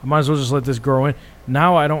 well, I might as well just let this grow in.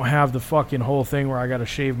 Now I don't have the fucking whole thing where I got to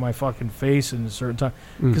shave my fucking face in a certain time.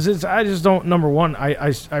 Because I just don't, number one,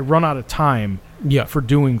 I run out of time for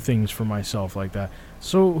doing things for myself like that.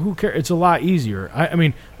 So who cares? It's a lot easier. I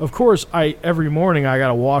mean, of course, every morning I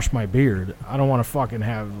gotta wash my beard. I don't want to fucking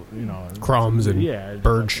have crumbs and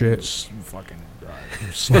bird shit, fucking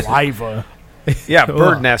saliva. Yeah,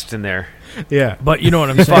 bird nest in there. Yeah, but you know what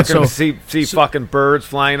I'm saying. Fucking see fucking birds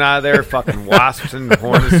flying out of there, fucking wasps and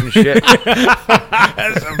hornets and shit.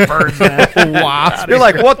 Some birds nest. You're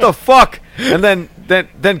like, what the fuck? And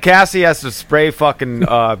then Cassie has to spray fucking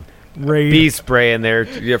bee spray in there,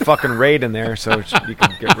 your fucking Raid in there, so you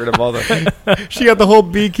can get rid of all the. She got the whole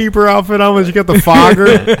beekeeper outfit on when she got the fogger.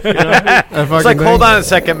 It's like, hold on a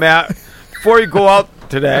second, Matt, before you go out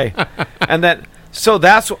today, and then. So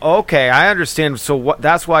that's okay. I understand. So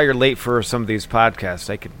that's why you're late for some of these podcasts.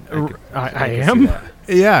 I am.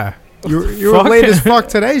 Yeah, you were late as fuck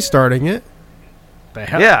today starting it. The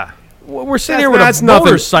hell? Yeah. We're sitting here with a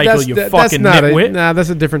motorcycle, fucking nitwit. That's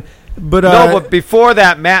a different. But but before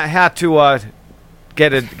that, Matt had to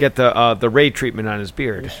get the Raid treatment on his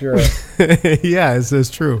beard. Sure. Yeah, it's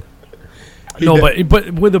true.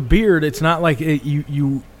 But with a beard, it's not like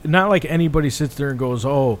you not like anybody sits there and goes,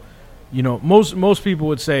 oh, you know, most people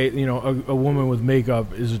would say, you know, a woman with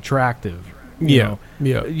makeup is attractive. You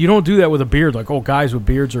know? You don't do that with a beard. Like, oh, guys with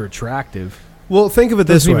beards are attractive. Well, think of it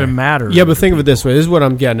this way. Doesn't even matter. Yeah, but think of it this way. This is what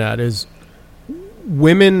I'm getting at: is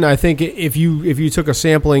women. I think if you took a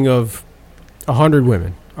sampling of 100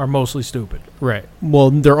 women, are mostly stupid. Right. Well,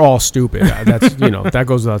 they're all stupid. That's that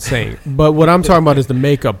goes without saying. But what I'm talking about is the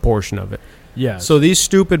makeup portion of it. Yeah. So these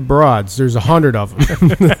stupid broads, there's 100 of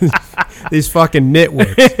them. These fucking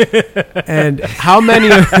nitwits. And how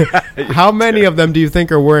many of them do you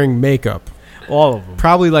think are wearing makeup? All of them.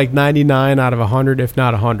 Probably like 99 out of 100, if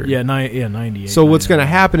not 100. Yeah, 98. So what's going to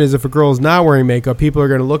happen is if a girl's not wearing makeup, people are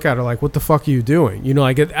going to look at her like, what the fuck are you doing? You know,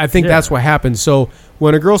 like I think that's what happens. So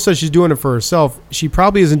when a girl says she's doing it for herself, she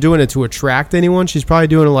probably isn't doing it to attract anyone. She's probably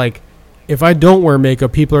doing it like, if I don't wear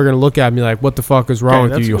makeup, people are going to look at me like, what the fuck is wrong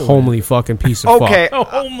with you, you homely fucking piece of fuck.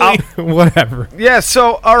 Okay. Whatever. Yeah,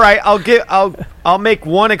 so, all right, I'll make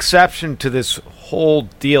one exception to this whole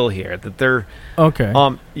deal here, that they're... Okay.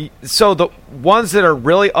 So the ones that are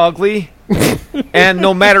really ugly, and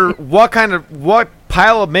no matter what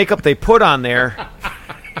pile of makeup they put on there,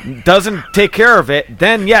 doesn't take care of it,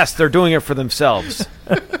 then yes, they're doing it for themselves.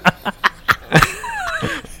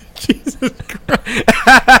 Jesus Christ.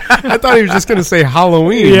 I thought he was just going to say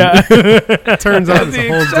Halloween. Yeah. Turns out it's a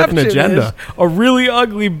whole different agenda. A really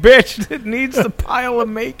ugly bitch that needs the pile of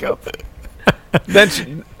makeup.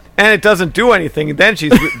 And it doesn't do anything. Then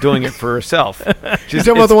she's doing it for herself. She's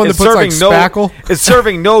talking about the one that puts like spackle? It's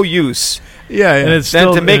serving no use. Yeah. And it's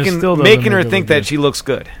still, making her think that she looks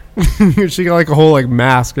good. She got like a whole like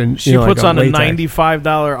mask, and she puts on a $95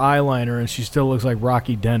 eyeliner, and she still looks like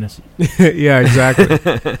Rocky Dennis. Yeah,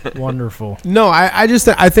 exactly. Wonderful. No, I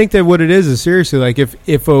think that what it is seriously like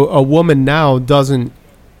if a woman now doesn't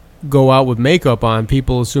go out with makeup on,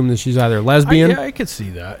 people assume that she's either lesbian, I could see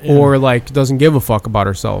that, or like doesn't give a fuck about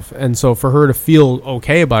herself, and so for her to feel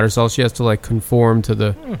okay about herself, she has to like conform to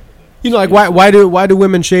the, like why do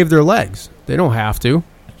women shave their legs? They don't have to.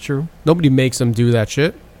 True. Nobody makes them do that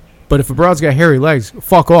shit. But if a broad's got hairy legs,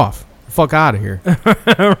 fuck off. Fuck out of here.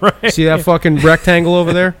 Right. See that fucking rectangle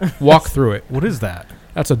over there? Walk through it. What is that?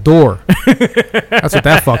 That's a door. That's what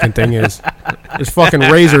that fucking thing is. There's fucking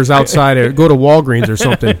razors outside it. Go to Walgreens or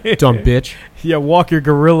something, dumb bitch. Yeah, walk your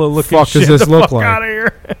gorilla looking fuck shit does this the look fuck like? Out of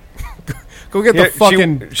here. Go get the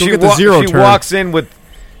fucking. Go get the zero turn.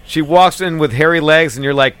 She walks in with hairy legs, and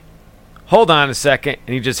you're like, hold on a second,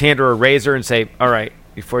 and you just hand her a razor and say, all right,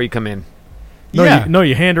 before you come in. No,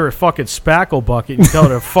 you hand her a fucking spackle bucket and tell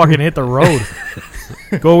her to fucking hit the road.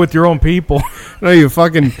 Go with your own people. No, you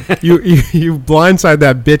fucking you blindside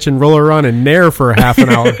that bitch and roll her around and nair for half an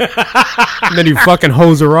hour. And then you fucking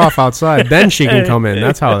hose her off outside. Then she can come in.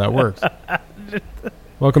 That's how that works.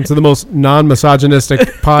 Welcome to the most non-misogynistic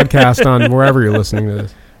podcast on wherever you're listening to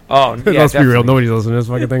this. Oh, yeah, let's be real. Nobody's listening to this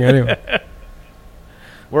fucking thing anyway.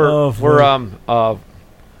 We're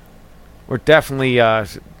definitely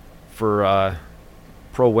for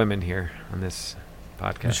pro women here on this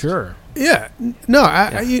podcast. Sure. Yeah. No,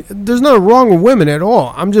 there's nothing wrong with women at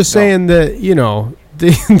all. I'm just saying that,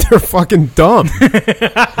 they're fucking dumb.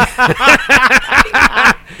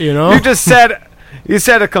 You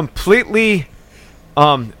said a completely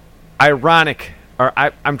ironic, or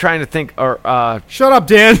I'm trying to think, or shut up,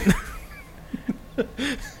 Dan.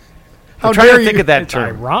 I'm trying to think of that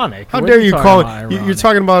term. Ironic. How dare you call it? You're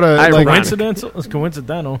talking about a coincidental. It's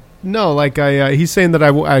coincidental. No, like he's saying that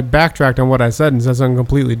I backtracked on what I said and said something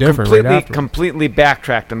completely different. Completely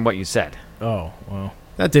backtracked on what you said. Oh well,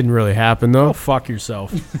 that didn't really happen though. Oh, fuck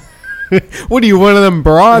yourself. What are you, one of them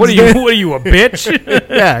broads? What are you, a bitch?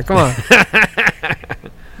 Yeah, come on.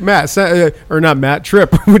 Matt, or not Matt,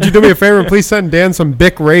 Trip, would you do me a favor and please send Dan some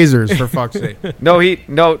Bic razors for fuck's sake? No.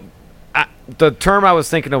 The term I was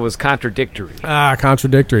thinking of was contradictory.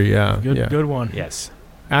 Contradictory. Yeah, good one. Yes.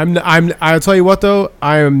 I'll tell you what though,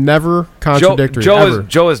 I am never contradictory.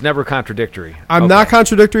 Joe is never contradictory. I'm not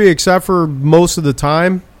contradictory except for most of the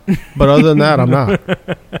time, but other than that, I'm not.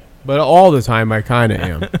 But all the time, I kind of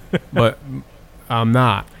am. But I'm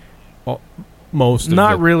not. Most of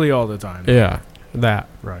Not really all the time. Yeah, that.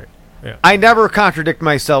 Right. Yeah. I never contradict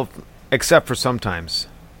myself except for sometimes.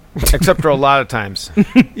 Except for a lot of times.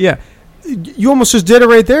 Yeah. You almost just did it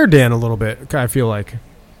right there, Dan, a little bit, I feel like.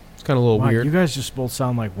 It's kind of a little Wow, weird. you guys just both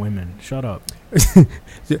sound like women. Shut up.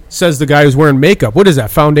 Says the guy who's wearing makeup. What is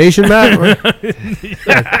that, foundation, Matt?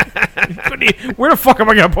 Where the fuck am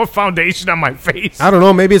I going to put foundation on my face? I don't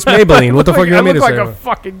know. Maybe it's Maybelline. What the fuck do you want me to say? I look like a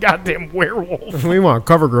fucking goddamn werewolf. We want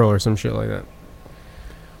CoverGirl or some shit like that.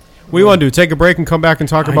 What do you want to do? Take a break and come back and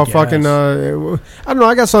talk about fucking... I don't know.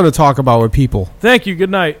 I got something to talk about with people. Thank you.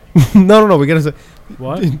 Good night. No. We got to say...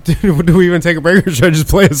 What? Do we even take a break or should I just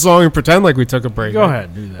play a song and pretend like we took a break? Go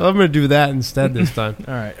ahead. Do that. I'm going to do that instead this time.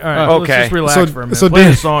 All right. Okay. Let's just relax for a minute. So Play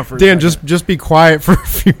Dan, a song for a Dan second. just be quiet for a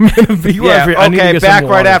few minutes. Yeah, okay, back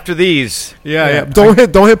right after these. Yeah. Don't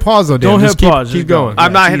hit pause though, Dan. Don't just hit pause. Keep going.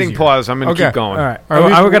 I'm not it's hitting easier. pause. I'm going to keep going. All right. All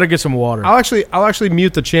right, I got to get some water. I'll actually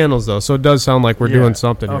mute the channels though, so it does sound like we're doing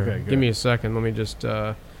something here. Okay, good. Give me a second. Let me just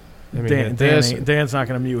hit Dan's not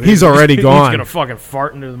going to mute. He's already gone. He's going to fucking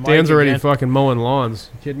fart into the mic. Dan's already again. fucking mowing lawns.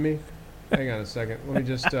 You kidding me? Hang on a second. Let me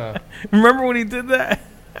just Remember when he did that?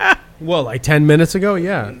 well, like 10 minutes ago?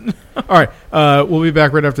 Yeah. All right. We'll be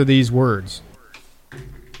back right after these words.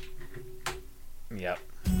 Yep.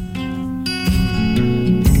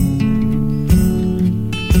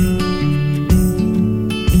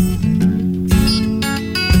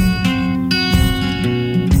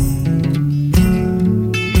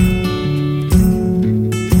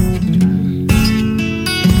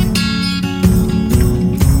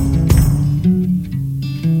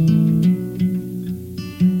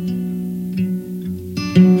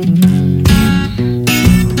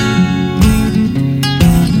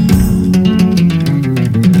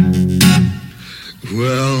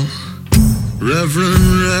 Well,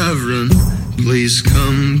 Reverend, please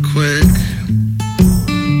come quick,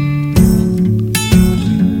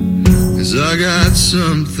 'cause I got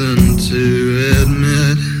something to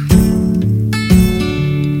admit.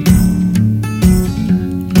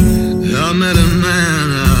 I met a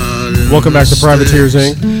man out in Welcome back to the Privateers,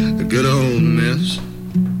 States, Inc. a good old miss.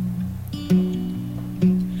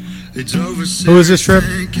 Who is this, Trip?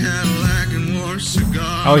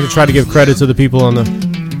 I like to try to give credit to the people on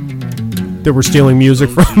that we're stealing music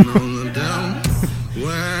from.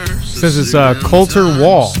 Says it's Coulter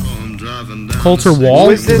Wall. Coulter Wall?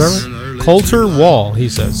 Who is this? that right? Coulter Wall, he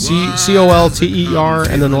says. Colter,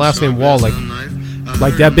 and then the last name Wall. Like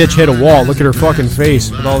that bitch hit a wall. Look at her fucking face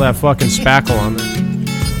with all that fucking spackle on there.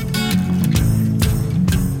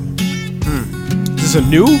 Is this a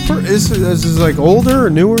new... Is this like older or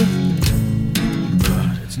newer?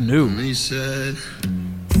 It's new. He said,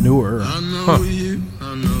 Newer. I know you,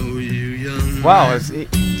 young Wow, it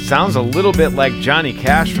sounds a little bit like Johnny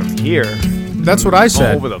Cash from here. That's what I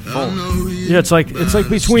said. Over the phone. Yeah, it's like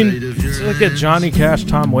between it's like a Johnny Cash,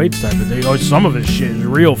 Tom Waits type of thing. Oh, some of his shit is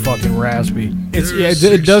real fucking raspy.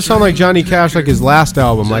 It does sound like Johnny Cash, like his last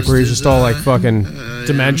album, like where he's just all like fucking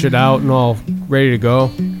dementiaed out and all ready to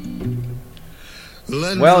go.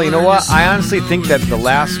 Well, you know what? I honestly think that the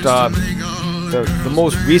last, the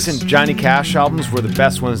most recent Johnny Cash albums were the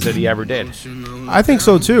best ones that he ever did. I think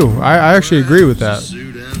so too. I actually agree with that.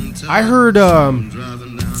 I heard,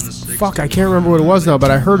 fuck, I can't remember what it was now,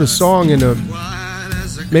 but I heard a song in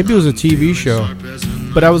maybe it was a TV show.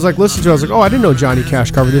 But I was like, listening to it, I was like, oh, I didn't know Johnny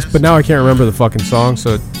Cash covered this, but now I can't remember the fucking song,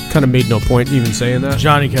 so it kind of made no point even saying that.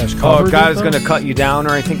 Johnny Cash Oh, covered God it, is though? going to cut you down, or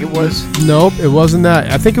I think it was. Nope, it wasn't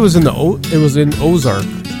that. I think it was in Ozark,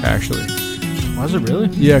 actually. Was it really?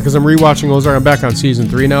 Yeah, because I'm rewatching Ozark. I'm back on season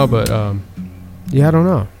 3 now, but yeah, I don't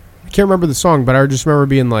know. I can't remember the song, but I just remember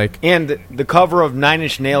being like, And the cover of Nine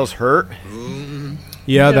Inch Nails' Hurt,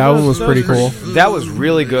 yeah, that one was pretty cool. that was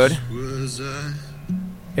really good.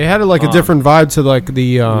 It had like a different vibe to like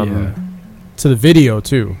the to the video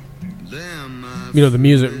too. You know, the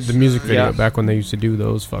music video Yeah. back when they used to do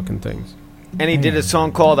those fucking things. And he did a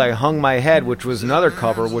song called I Hung My Head, which was another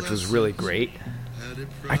cover, which was really great.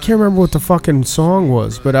 I can't remember what the fucking song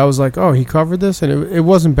was, but I was like, oh, he covered this, and it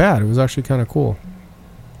wasn't bad. It was actually kind of cool.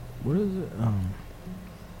 What is it?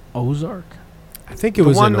 Ozark? I think it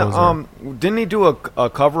was the one, in Ozark. didn't he do a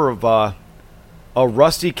cover of a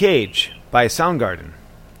Rusty Cage by Soundgarden?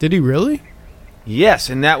 Did he really? Yes,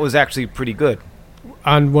 and that was actually pretty good.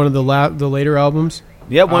 On one of the later albums?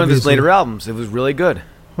 Yeah, one of his Obviously. later albums. It was really good.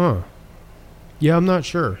 Huh. Yeah, I'm not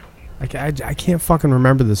sure. I can't fucking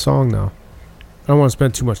remember the song now. I don't want to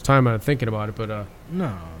spend too much time on it thinking about it, but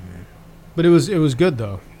No. but it was good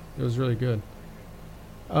though. It was really good.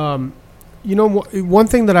 You know, one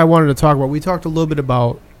thing that I wanted to talk about. We talked a little bit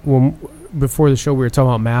about before the show we were talking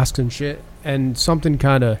about masks and shit, and something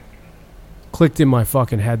kind of clicked in my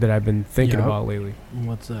fucking head that I've been thinking about lately.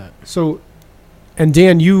 What's that? So, and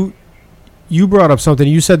Dan, you brought up something.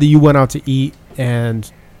 You said that you went out to eat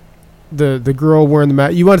and the girl wearing the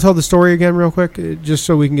mask. You want to tell the story again real quick, just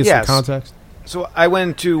so we can get some context? So I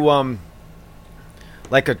went to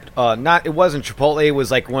like it wasn't Chipotle. It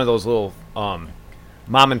was like one of those little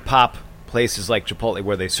mom and pop places like Chipotle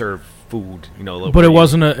where they serve food. But it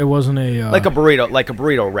wasn't a like a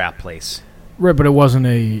burrito wrap place. Right, but it wasn't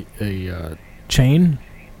a chain.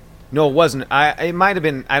 No, it wasn't. It might have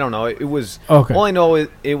been. I don't know. It was. Okay. All I know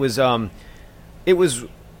it was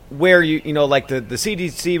where like the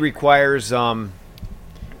CDC requires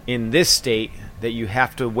in this state that you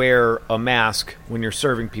have to wear a mask when you're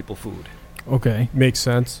serving people food. Okay, makes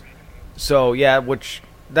sense. So yeah, which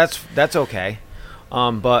that's okay,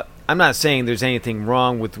 but I'm not saying there's anything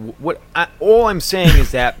wrong with all I'm saying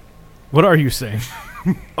is that. What are you saying?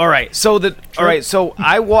 All right, so so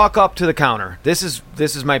I walk up to the counter. This is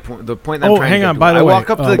my point. The point that I'm trying to get on. to. By the way, I walk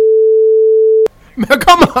up to the.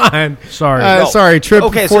 Come on. Sorry. No. Sorry. Trip.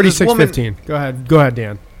 Okay, 4615. Go ahead,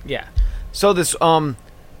 Dan. Yeah. So this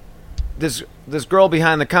girl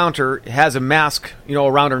behind the counter has a mask,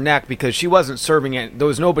 around her neck because she wasn't serving it. There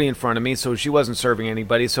was nobody in front of me, so she wasn't serving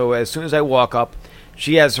anybody. So as soon as I walk up,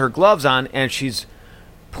 she has her gloves on and she's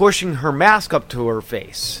pushing her mask up to her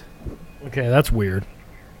face. Okay, that's weird.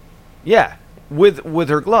 Yeah, with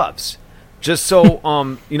her gloves, just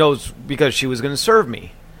so because she was going to serve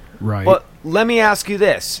me. Right. But let me ask you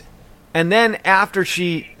this, and then after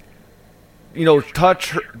she,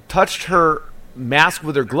 touched her mask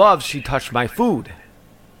with her gloves, she touched my food.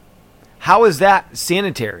 How is that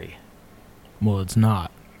sanitary? Well, it's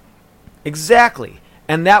not. Exactly,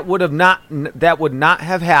 and that would not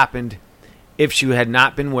have happened if she had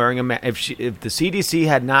not been wearing a mask. If the CDC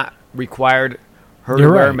had not required her to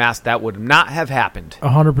wear a mask, that would not have happened.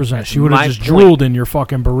 100%. She would have just drooled in your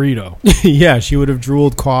fucking burrito. Yeah, she would have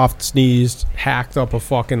drooled, coughed, sneezed, hacked up a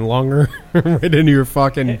fucking lunger right into your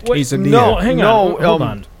fucking quesadilla. No, hang on. Hold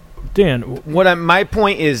on. Dan, my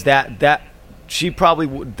point is that she probably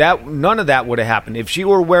none of that would have happened if she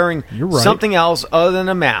were wearing something else other than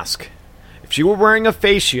a mask. If she were wearing a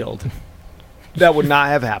face shield, that would not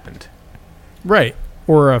have happened. Right.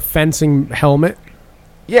 Or a fencing helmet.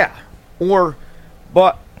 Yeah.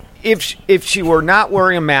 But if she were not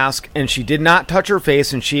wearing a mask and she did not touch her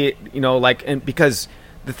face and she, and because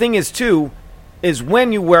the thing is too, is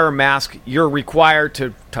when you wear a mask, you're required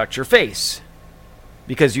to touch your face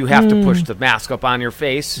because you have to push the mask up on your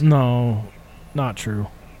face. No, not true.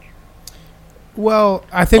 Well,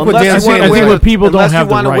 I think what Dan's saying, I think what people don't have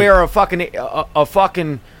the right. Unless you want to wear a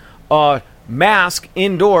fucking mask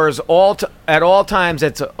indoors at all times.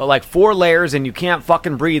 It's like 4 layers, and you can't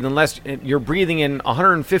fucking breathe unless you're breathing in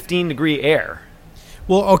 115 degree air.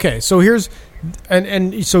 Well, okay, so here's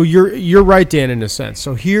and so you're right, Dan, in a sense.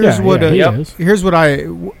 So here's here's what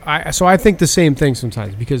I think the same thing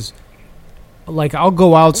sometimes because like I'll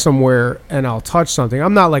go out somewhere and I'll touch something.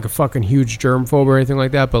 I'm not like a fucking huge germphobe or anything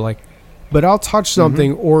like that, but I'll touch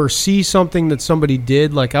something or see something that somebody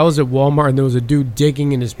did. Like I was at Walmart and there was a dude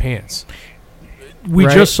digging in his pants. We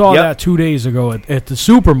just saw that 2 days ago at the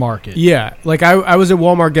supermarket. Yeah, like I was at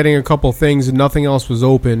Walmart getting a couple things and nothing else was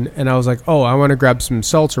open, and I was like, oh, I want to grab some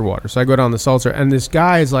seltzer water. So I go down the seltzer, and this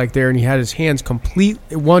guy is like there, and he had his hands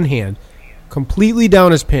one hand completely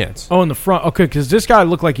down his pants. Oh, in the front. Okay, because this guy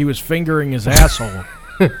looked like he was fingering his asshole.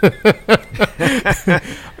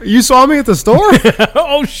 You saw me at the store?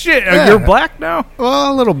 Oh, shit. Yeah. You're black now?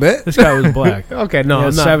 Well, a little bit. This guy was black. Okay, no, he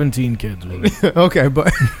I'm had not. 17 kids with him. Okay,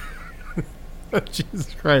 but...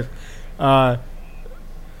 Jesus Christ.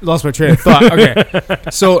 Lost my train of thought. Okay.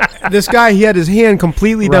 So this guy, he had his hand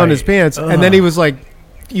completely down his pants, and then he was like,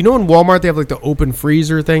 in Walmart they have like the open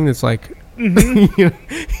freezer thing that's like, he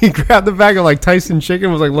grabbed the bag of like Tyson chicken,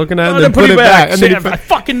 was like looking at it, and then put it back. And then I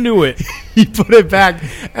fucking knew it. He put it back,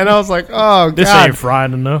 and I was like, oh, this God. ain't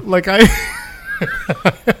fried enough. Like I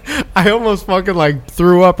almost fucking like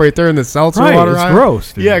threw up right there in the seltzer water. It's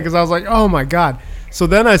gross, dude. Yeah, because I was like, oh my God. So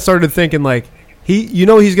then I started thinking like,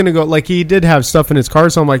 he's going to go, like he did have stuff in his car,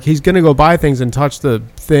 so I'm like, he's going to go buy things and touch the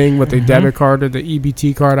thing with the debit card or the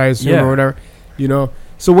EBT card, I assume, or whatever,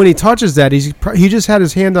 So when he touches that, he just had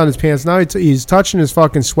his hand on his pants. Now he's touching his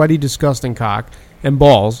fucking sweaty, disgusting cock and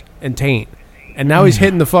balls and taint. And now he's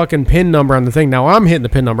hitting the fucking PIN number on the thing. Now I'm hitting the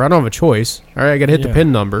PIN number. I don't have a choice. All right, I got to hit the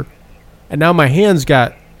PIN number. And now my hand's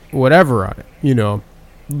got whatever on it,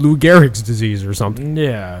 Lou Gehrig's disease or something.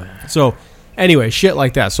 Yeah. So... Anyway, shit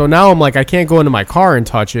like that. So now I'm like, I can't go into my car and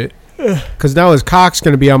touch it Because now his cock's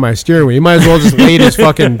going to be on my steering wheel. He might as well just laid his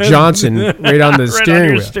fucking Johnson right on the steering on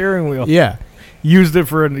your wheel. steering wheel. Yeah. Used it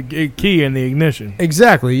for a key in the ignition.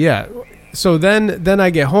 Exactly, yeah. So then I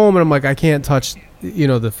get home and I'm like, I can't touch,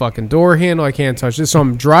 the fucking door handle. I can't touch this. So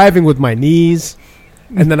I'm driving with my knees.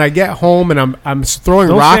 And then I get home and I'm throwing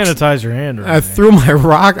Don't rocks. sanitize your hand. Or I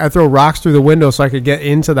throw rocks through the window so I could get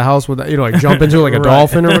into the house with, like jump into it like a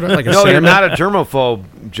dolphin or whatever. Like a No, salmon. you're not a germaphobe,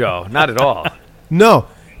 Joe. Not at all. No.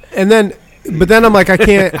 But then I'm like, I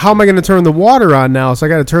can't, how am I going to turn the water on now? So I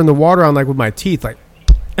got to turn the water on like with my teeth, like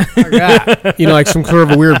that. Like some sort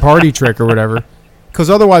of a weird party trick or whatever. Because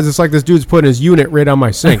otherwise it's like this dude's putting his unit right on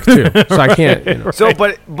my sink too. So I can't. So,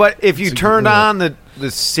 but if you turned on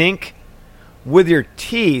the sink with your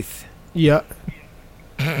teeth, Yeah.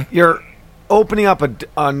 you're opening up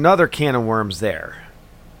another can of worms there.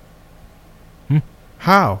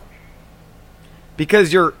 How?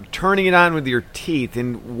 Because you're turning it on with your teeth,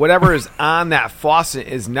 and whatever is on that faucet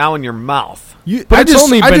is now in your mouth. But it's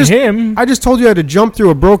only been him. I just told you I had to jump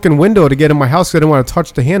through a broken window to get in my house because I didn't want to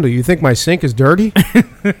touch the handle. You think my sink is dirty?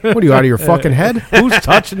 What are you, out of your fucking head? Who's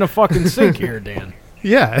touching the fucking sink here, Dan?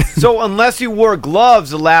 Yeah. So unless you wore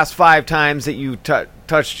gloves the last 5 times that you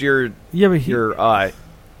touched your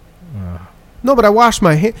No, but I washed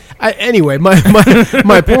my hand. Anyway,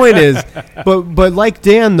 my point is, but like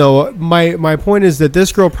Dan though, my point is that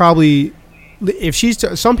this girl probably, if she's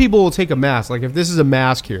some people will take a mask. Like if this is a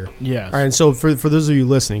mask here, Yes. All right, and so for those of you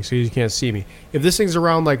listening, so you can't see me, if this thing's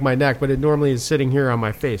around like my neck, but it normally is sitting here on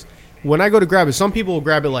my face. When I go to grab it, some people will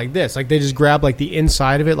grab it like this, like they just grab like the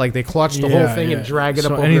inside of it, like they clutch the whole thing and drag it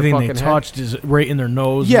up over their anything fucking they head. touched is right in their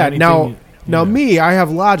nose. Yeah. and Now me, I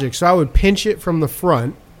have logic, so I would pinch it from the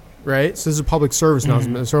front. Right, so this is a public service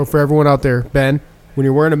announcement. So for everyone out there, Ben, when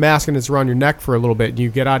you're wearing a mask and it's around your neck for a little bit, and you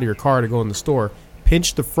get out of your car to go in the store,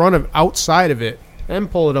 pinch the front of outside of it,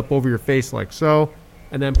 and pull it up over your face like so,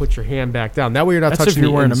 and then put your hand back down. That way you're not That's touching if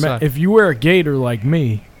you're wearing inside. if you wear a gaiter like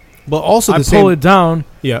me, But also I the pull same. it down.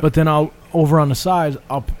 Yeah. But then I'll over on the sides.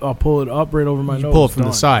 I'll pull it up right over my You nose. pull it from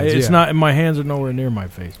the Done. sides, It's yeah. not. My hands are nowhere near my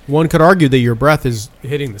face. One could argue that your breath is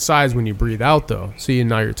hitting the sides when you breathe out, though. See,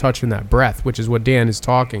 now you're touching that breath, which is what Dan is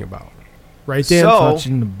talking about. Right, Dan? So-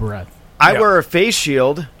 Touching the breath. I Yeah. wear a face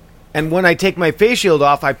shield, and when I take my face shield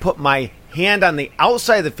off, I put my hand on the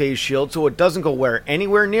outside of the face shield so it doesn't go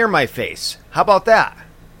anywhere near my face. How about that?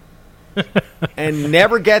 And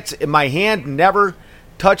my hand never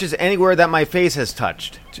touches anywhere that my face has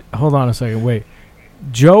touched. Hold on a second. Wait.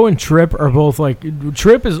 Joe and Trip are both like.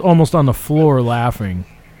 Trip is almost on the floor laughing,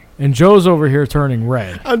 and Joe's over here turning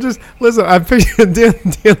red. I'm picturing Dan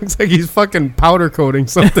looks like he's fucking powder coating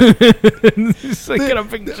something. He's like got a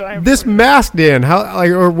big giant. This mask, Dan,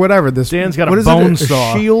 or whatever. This Dan's got a what is bone it,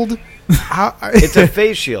 saw. a shield. It's a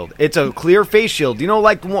face shield. It's a clear face shield. You know,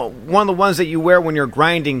 like one of the ones that you wear when you're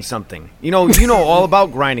grinding something. You know all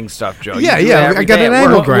about grinding stuff, Joe. Yeah, You do yeah, that every I got day an at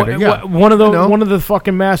angle work. grinder. Yeah. One of I know. the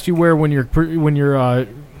fucking masks you wear when you're doing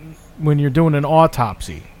an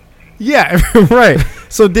autopsy. Yeah, right.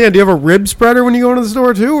 So Dan, do you have a rib spreader when you go into the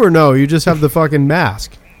store too, or no? You just have the fucking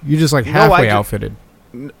mask. You just like halfway outfitted.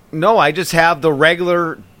 No, I just have the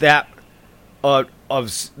regular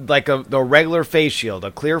the regular face shield,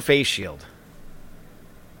 a clear face shield.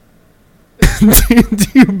 Do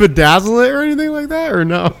you bedazzle it or anything like that, or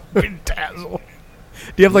no? Bedazzle.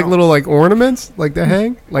 Do you have like little like ornaments like to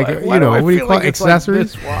hang, like Why do I what do you feel call like it? it's like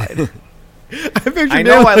Accessories? this wide? I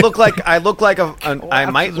know I look like I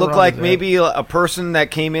might look around like his head. maybe a person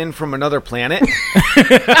that came in from another planet.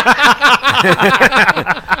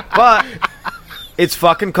 But it's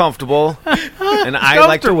fucking comfortable, and I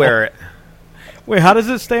like to wear it. Wait, how does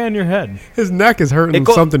it stay on your head? His neck is hurting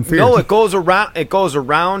something fierce. No, it goes around. It goes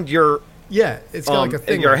around your yeah, it's got like a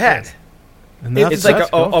thing. your like head. this. And It's like that's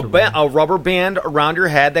a comfortable. rubber band around your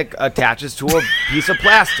head that attaches to a piece of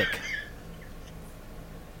plastic.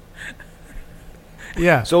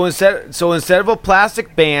 Yeah. So instead of a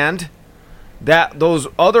plastic band, those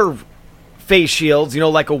other face shields,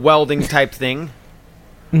 like a welding type thing,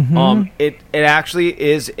 it actually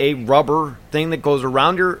is a rubber thing that goes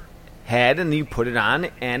around your head, and you put it on,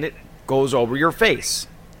 and it goes over your face.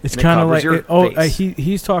 It's and it kind of covers like your face.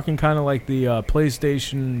 he's talking kind of like the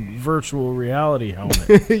PlayStation virtual reality helmet.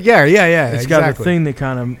 yeah, It's exactly. got a thing that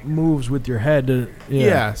kind of moves with your head.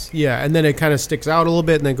 Yes, yeah, and then it kind of sticks out a little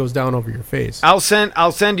bit, and then goes down over your face. I'll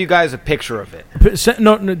send you guys a picture of it.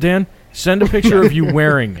 No, Dan, send a picture of you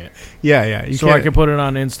wearing it Yeah, so I can put it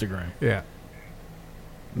on Instagram. Yeah,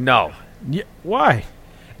 No. Yeah, why?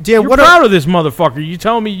 Dan, You're what proud of this motherfucker. You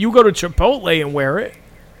telling me you go to Chipotle and wear it?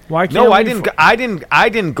 Why can't No, we I didn't. I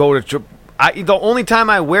didn't go to. The only time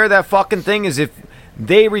I wear that fucking thing is if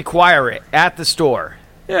they require it at the store.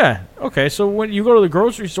 Yeah. Okay. So when you go to the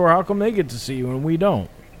grocery store, how come they get to see you and we don't?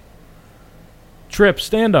 Trip,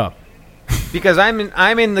 stand up. Because I'm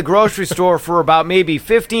in the grocery store for about maybe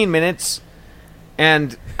 15 minutes,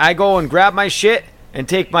 and I go and grab my shit and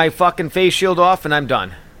take my fucking face shield off, and I'm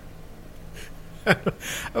done.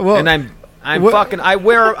 Well, and I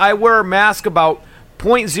wear a mask about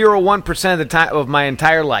 0.01% of the time of my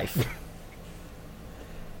entire life.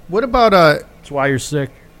 what about That's why you're sick.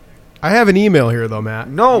 I have an email here though, Matt.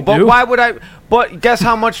 No, You but do? why would I? But guess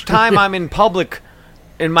how much time I'm in public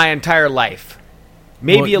in my entire life?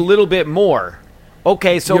 Maybe Well, a little bit more.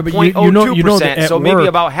 Okay, so Yeah, but you know 0.02%. that at So maybe work-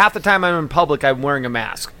 about half the time I'm in public, I'm wearing a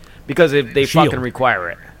mask because they Shield. fucking require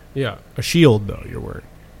it. Yeah, a shield though. You're wearing.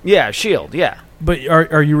 Yeah, shield. Yeah. But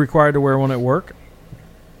are you required to wear one at work?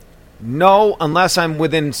 No, unless I'm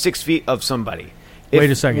within 6 feet of somebody. Wait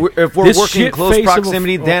a second. If we're This working in shit close face of a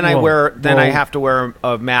proximity, f- then I whoa, whoa. have to wear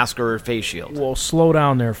a mask or a face shield. Well, slow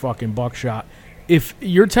down there, fucking buckshot. If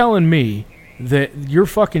you're telling me that your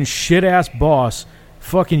fucking shit ass boss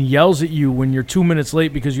fucking yells at you when you're 2 minutes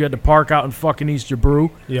late because you had to park out in fucking Easter Brew,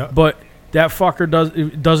 Yeah. but that fucker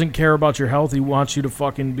doesn't care about your health. He wants you to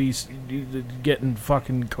fucking be getting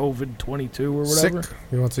fucking COVID-22 or whatever. Sick.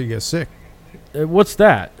 He wants you to get sick. What's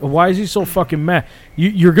that? Why is he so fucking mad?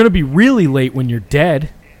 You're gonna be really late when you're dead,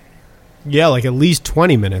 Yeah, like at least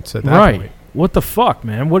 20 minutes at that right? point. What the fuck,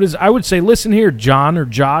 man? What is? I would say, listen here, John or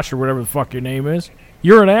Josh or whatever the fuck your name is.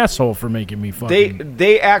 You're an asshole for making me fucking.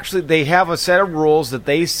 They have a set of rules that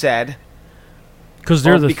they said Because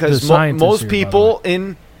they're the because scientists most here, by the people way.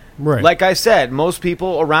 in Right. like I said, most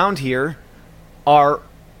people around here are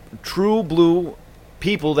true blue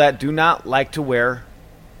people that do not like to wear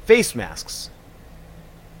face masks.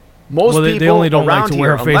 Most Well, people they only don't like around to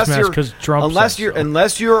wear here, a face unless mask you're- 'cause Trump unless says you're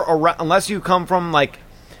so. unless you come from like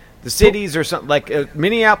the cities or something like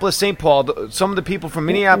Minneapolis, St. Paul. Some of the people from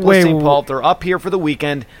Minneapolis, St. Paul, they're up here for the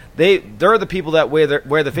weekend. They're the people that wear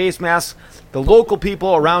the face masks. The local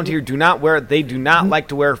people around here do not wear. They do not like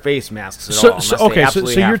to wear face masks at all. So unless they okay, so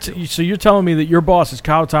absolutely you're have to. so you're telling me that your boss is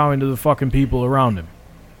kowtowing to the fucking people around him.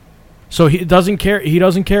 So he doesn't care. He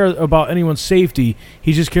doesn't care about anyone's safety.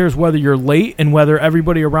 He just cares whether you're late and whether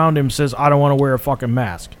everybody around him says, "I don't want to wear a fucking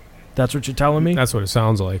mask." That's what you're telling me. That's what it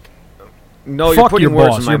sounds like. No, you're Fuck putting your words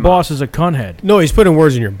boss. in my Your mouth. boss is a cunhead. No, he's putting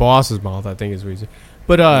words in your boss's mouth, I think is what he's.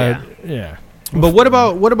 But Yeah. But what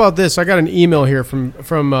about this? I got an email here from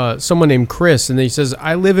someone named Chris, and he says,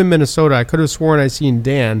 "I live in Minnesota. I could have sworn I seen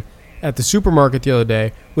Dan at the supermarket the other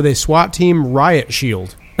day with a SWAT team riot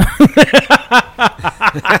shield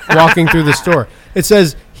walking through the store." It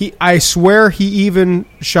says I swear he even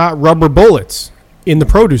shot rubber bullets in the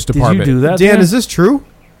produce you department. do that, Dan? Dan? Is this true?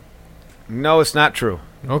 No, it's not true.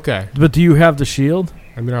 Okay. But do you have the shield?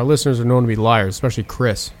 I mean, our listeners are known to be liars, especially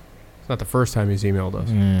Chris. It's not the first time he's emailed us.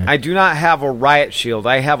 I do not have a riot shield.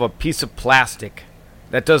 I have a piece of plastic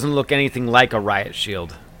that doesn't look anything like a riot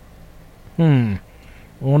shield I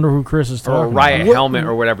wonder who Chris is or a talking riot about. helmet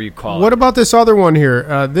or whatever you call What it. about this other one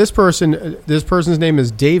here? This person's name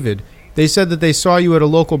is David. They said that they saw you at a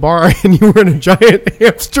local bar and you were in a giant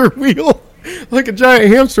hamster wheel, like a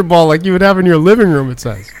giant hamster ball, like you would have in your living room. It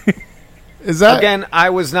says. Is that Again, I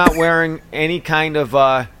was not wearing any kind of.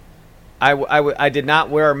 I did not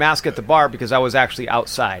wear a mask at the bar because I was actually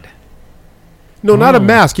outside. No, not a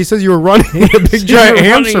mask. He says you were running with a big You were giant running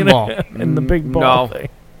hamster in a- ball. in the big ball No. thing.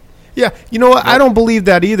 Yeah, you know what? I don't believe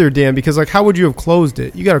that either, Dan. Because like, how would you have closed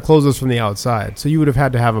it? You got to close this from the outside, so you would have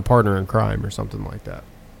had to have a partner in crime or something like that.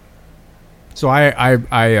 So I'm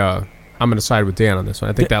going to side with Dan on this one.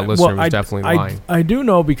 I think that listener was definitely lying. I do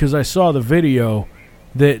know because I saw the video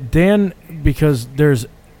that Dan, because there's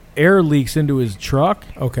air leaks into his truck,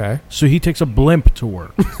 Okay, so he takes a blimp to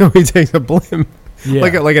work. he takes a blimp, Yeah.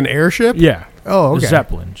 like an airship. Yeah. Oh, A okay.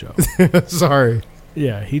 Zeppelin, Joe. Sorry.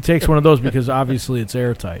 Yeah, he takes one of those because obviously it's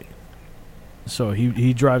airtight. So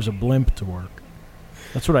he drives a blimp to work.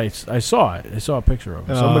 That's what I saw. I saw a picture of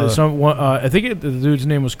it. I think the dude's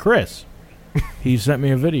name was Chris. He sent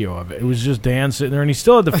me a video of it. It was just Dan sitting there, and he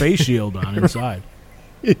still had the face shield on inside.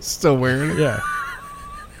 He's still wearing it. Yeah.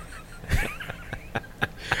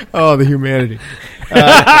 Oh, the humanity.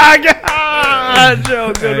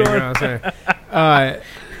 Joe, good one.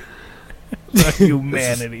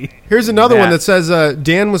 Humanity. Here's another one that says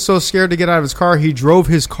Dan was so scared to get out of his car, he drove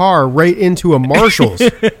his car right into a Marshall's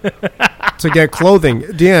to get clothing.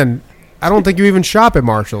 Dan, I don't think you even shop at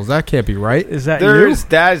Marshall's. That can't be right. Is that you?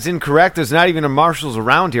 That is incorrect. There's not even a Marshalls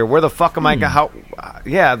around here. Where the fuck am I? How?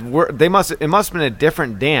 Yeah, it must have been a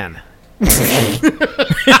different Dan.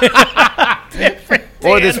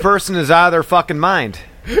 Or this person is out of their fucking mind.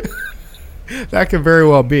 That could very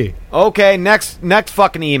well be. Okay, next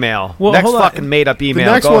fucking email. Well, next hold on. fucking made up email.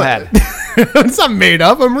 next Go one- ahead. It's not made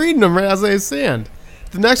up. I'm reading them as they stand.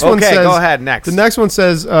 The next one Okay, says. go ahead. Next. The next one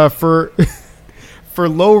says for for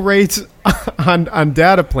low rates on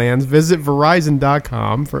data plans, visit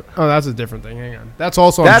Verizon.com. Oh, that's a different thing. Hang on. That's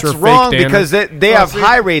also That's I'm sure wrong fake, Dan. because they have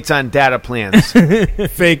high rates on data plans.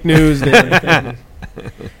 fake news. Dan.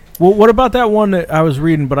 Well, what about that one that I was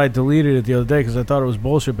reading, but I deleted it the other day because I thought it was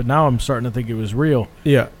bullshit, but now I'm starting to think it was real.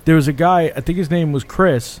 Yeah. There was a guy, I think his name was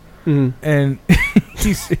Chris, Mhm. and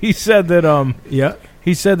he said that Yeah.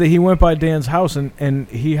 he said that he went by Dan's house and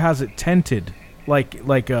he has it tented like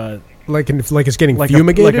Like it's getting like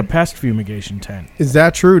fumigated. like a pest fumigation tent. Is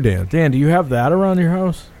that true, Dan? Dan, do you have that around your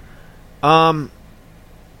house? All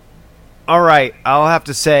right, I'll have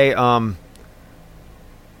to say,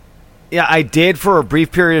 yeah, I did for a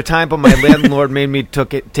brief period of time, but my landlord made me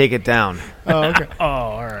take it down. Oh, okay. Oh,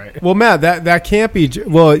 all right. Well, Matt, that can't be.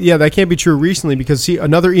 Well, yeah, that can't be true recently because see,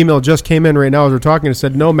 another email just came in right now as we're talking and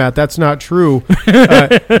said, "No, Matt, that's not true.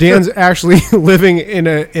 Dan's actually living in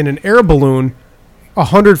an air balloon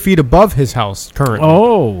 100 feet above his house currently."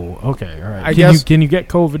 Oh, okay, all right. I guess- can you get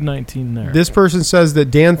COVID-19 there? This person says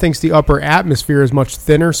that Dan thinks the upper atmosphere is much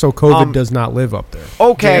thinner, so COVID does not live up there.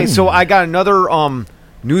 Okay, so I got another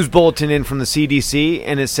news bulletin in from the CDC,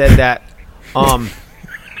 and it said that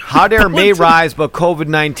hot air may rise, but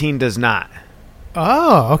COVID-19 does not.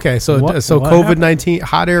 Oh, okay. So What COVID-19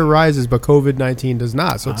 hot air rises, but COVID-19 does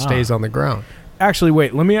not. So it Ah. stays on the ground. Actually,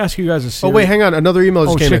 wait. Let me ask you guys a Oh serious... wait, hang on. Another email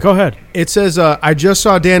just Oh came shit! in. Go ahead. It says, "I just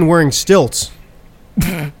saw Dan wearing stilts."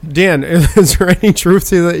 Dan, is there any truth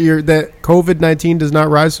to that COVID-19 does not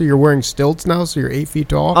rise, so you're wearing stilts now, so you're 8 feet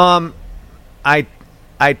tall?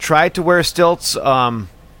 I tried to wear stilts,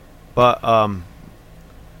 but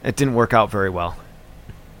it didn't work out very well.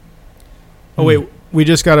 Oh wait, we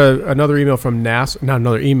just got another email from NASA. Not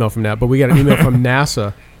another email from that, but we got an email from NASA.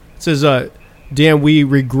 It says, "Dan, we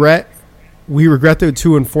regret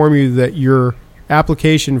to inform you that your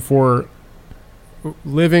application for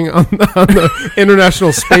living on the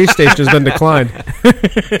International Space Station has been declined.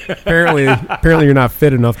 apparently, you're not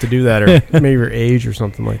fit enough to do that, or maybe your age or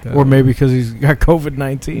something like that. Or maybe because he's got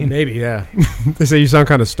COVID-19. Maybe, yeah. They say you sound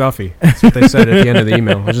kind of stuffy. That's what they said at the end of the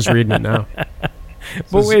email. I was just reading it now.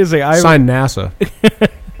 But wait a second. Signed NASA.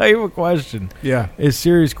 I have a question. Yeah. A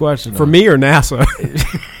serious question. For me or NASA?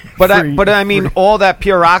 But I mean, all that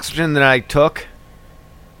pure oxygen that I took,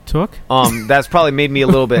 that's probably made me a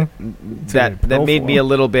little bit that made me a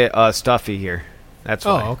little bit stuffy here. That's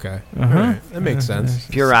why. Oh, okay. Uh-huh. All right. That makes sense.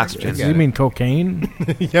 Pure oxygen. Do you mean cocaine?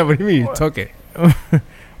 Yeah, what do you mean you took it?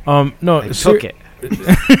 No.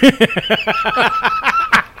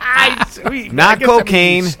 I took it. Not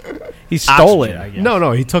cocaine. He stole Oxygen. it, I guess.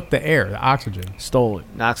 No, he took the air, the oxygen. Stole it.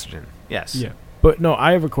 Oxygen. Yes. Yeah. But no,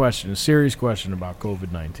 I have a question, a serious question about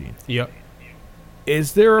COVID-19. Yep.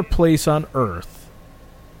 Is there a place on Earth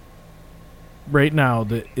right now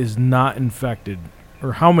that is not infected?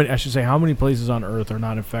 Or how many places on Earth are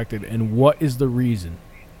not infected, and what is the reason?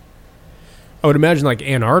 I would imagine like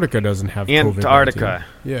Antarctica doesn't have Antarctica.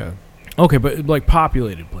 COVID-19. Yeah. Okay, but like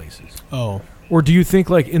populated places. Oh. Or do you think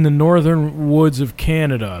like in the northern woods of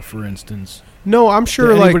Canada, for instance, No, I'm sure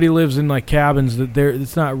that like anybody lives in like cabins that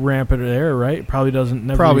it's not rampant there, right? It probably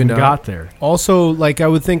never Probably even not. got there. also like I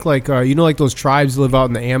would think like like those tribes live out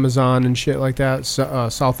in the Amazon and shit like that,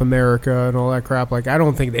 South America and all that crap. Like I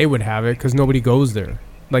don't think they would have it because nobody goes there.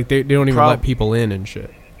 Like they don't even let people in and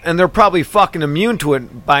shit. And they're probably fucking immune to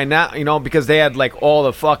it by now, because they had like all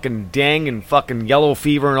the fucking dengue and fucking yellow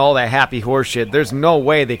fever and all that happy horse shit. There's no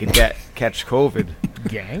way they could catch COVID.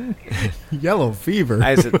 Gang? Yellow fever.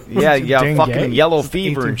 I said, yeah, Dengue? fucking yellow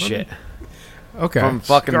fever and shit. Okay. From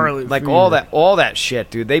fucking Scarlet like fever. all that shit,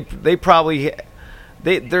 dude. They probably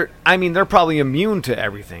they're probably immune to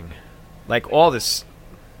everything. Like all this,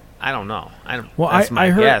 I don't know. Well, that's my I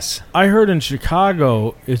heard, guess. I heard in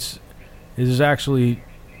Chicago it is actually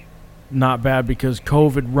not bad because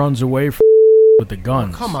COVID runs away with the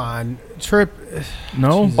guns. Come on, Trip.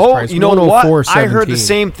 No? Jesus Oh, Christ, you know what? 104.17. I heard the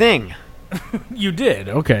same thing. You did.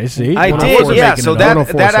 Okay, see? I When I did, wasn't yeah. making So it up.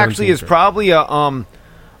 that actually 104.17, is probably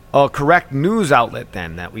a correct news outlet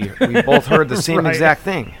then that we both heard the same Right. exact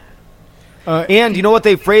thing. Uh, And you know what?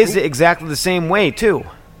 They phrased it exactly the same way too.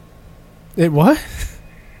 It what?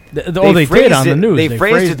 They They did on phrased the it- news. they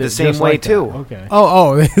phrased it the same just way, like that. too. Okay.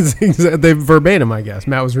 Oh, they verbatim. I guess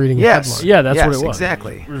Matt was reading. A Yes. headline. Yeah, that's Yes, what it was.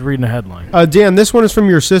 exactly. I was reading a headline. Dan, this one is from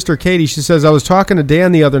your sister Katie. She says, "I was talking to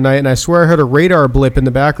Dan the other night, and I swear I heard a radar blip in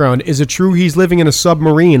the background. Is it true he's living in a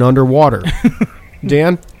submarine underwater?"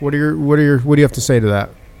 Dan, what do you have to say to that?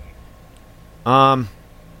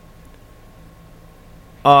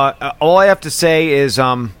 all I have to say is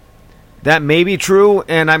that may be true,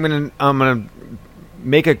 and I'm gonna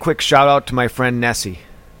make a quick shout out to my friend Nessie.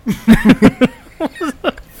 What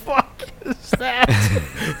the fuck is that?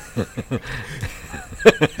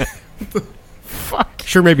 Fuck.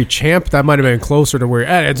 Sure, maybe Champ. That might have been closer to where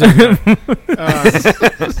it's. He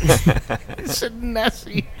said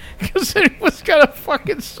Nessie because it was got a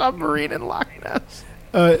fucking submarine in Loch Ness.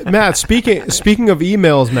 Matt, speaking of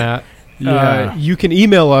emails, Matt, Yeah. you can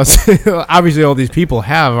email us. Obviously, all these people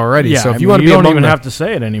have already. Yeah, so if I you mean, want to you be don't among even the, have to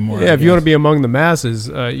say it anymore. yeah, if you want to be among the masses,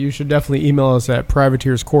 you should definitely email us at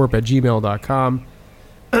privateerscorp@gmail.com.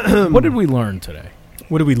 What did we learn today?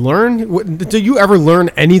 What did we learn? Do you ever learn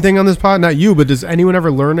anything on this pod? Not you, but does anyone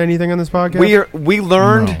ever learn anything on this podcast? We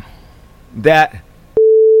learned that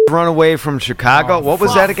run away from Chicago. What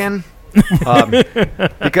was that again?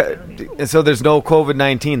 Because so there's no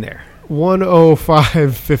COVID-19 there.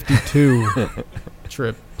 10552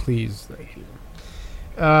 Trip, please. Thank you.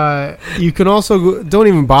 You can also don't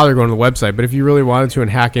even bother going to the website, but if you really wanted to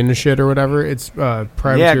and hack into shit or whatever, it's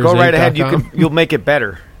privateersinc.com. Yeah, go right ahead. You'll make it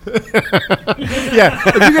better. Yeah,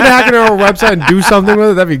 if you can hack into our website and do something with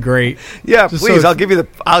it, that'd be great. Yeah, Just please. so I'll give you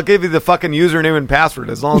the fucking username and password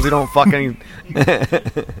as long as you don't fucking.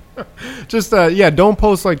 Just don't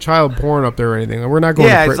post like child porn up there or anything. We're not going.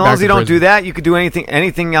 Yeah, to as long as you don't do that, you could do anything.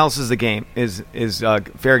 Anything else is the game is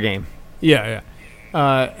fair game. Yeah.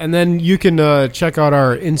 And then you can check out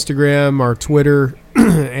our Instagram, our Twitter,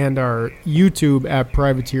 and our YouTube at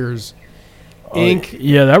Privateers Inc.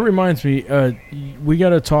 Yeah, that reminds me. We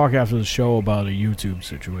got to talk after the show about a YouTube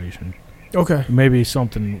situation. Okay. Maybe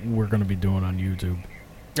something we're going to be doing on YouTube.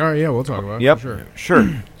 All right. Yeah, we'll talk about it. Yep. Sure.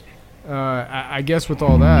 I guess with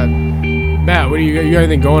all that, Matt, what do you got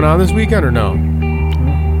anything going on this weekend or no?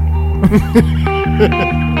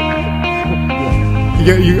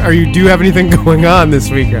 Do you have anything going on this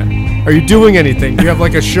weekend? Are you doing anything? Do you have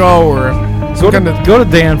like a show or Go to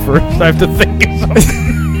Dan first. I have to think of something.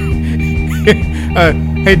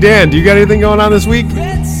 Hey Dan, do you got anything going on this week?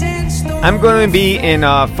 I'm going to be in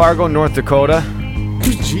Fargo, North Dakota.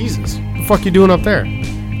 Jesus, what the fuck you doing up there?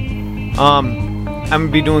 I'm gonna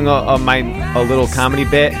be doing a little comedy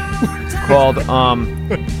bit called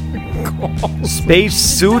Space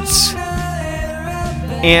Suits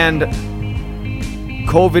and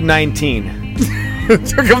COVID-19. It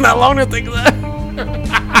took him that long to think of that.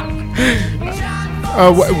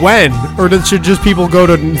 When? Or should just people go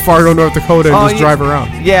to Fargo, North Dakota and just drive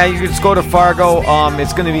around? Yeah, you just go to Fargo.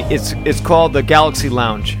 It's called the Galaxy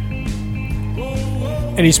Lounge.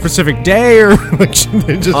 Any specific day or like should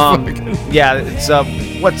they just yeah, it's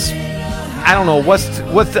okay,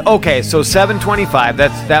 so 7:25,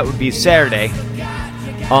 that would be Saturday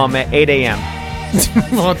at 8 a.m.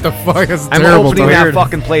 What the fuck? That's I'm terrible. opening that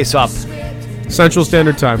fucking place up. Central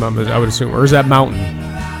Standard Time, I would assume. Or is that Mountain?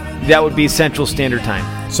 That would be Central Standard Time.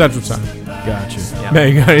 Central Time. Gotcha. Yeah. Man,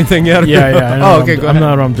 you got anything yet? Yeah. I know Oh, okay, go I ahead. know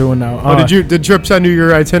what I'm doing now. Did Trip send you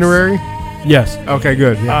your itinerary? Yes. Okay,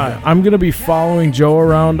 good. Yeah. I'm going to be following Joe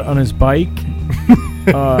around on his bike.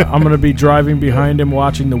 I'm going to be driving behind him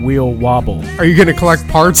watching the wheel wobble. Are you going to collect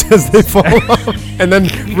parts as they fall off and then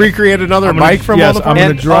recreate another bike from all the I'm parts?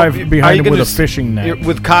 going to drive behind him with a fishing net.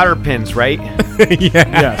 With cotter pins, right?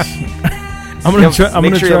 Yes. I'm going to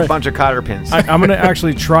make sure you have a bunch of cotter pins. I'm going to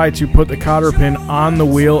actually try to put the cotter pin on the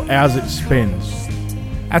wheel as it spins.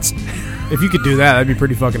 If you could do that, that'd be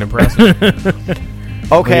pretty fucking impressive.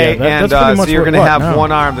 Okay, yeah, that's pretty and much so you're what- going to have now?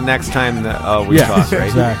 one arm the next time that we talk, right?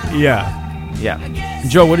 Exactly. Yeah. Yeah.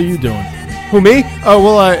 Joe, what are you doing? Who, me? Oh,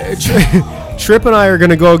 well, Trip and I are going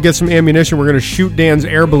to go get some ammunition. We're going to shoot Dan's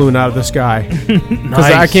air balloon out of the sky.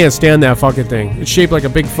 Because I can't stand that fucking thing. It's shaped like a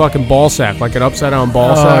big fucking ball sack, like an upside-down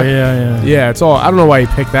ball sack. Oh, yeah. Yeah, it's all. I don't know why he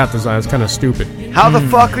picked that design. It's kind of stupid. How the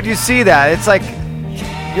fuck could you see that? It's like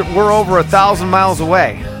we're over 1,000 miles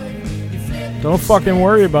away. Don't fucking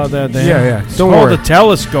worry about that, Dan. Yeah. It's Don't called worry. a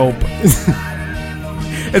telescope.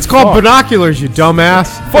 It's called binoculars, you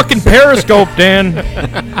dumbass. Fucking periscope, Dan.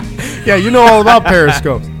 Yeah, you know all about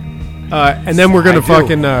periscopes. And then we're gonna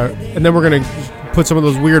put some of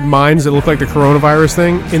those weird mines that look like the coronavirus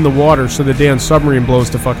thing in the water, so the damn submarine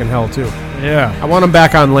blows to fucking hell too. Yeah. I want him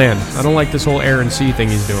back on land. I don't like this whole air and sea thing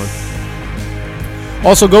he's doing.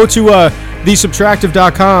 Also, go to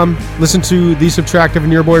thesubtractive.com, listen to The Subtractive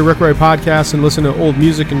and Your Boy Rick Roy podcast, and listen to old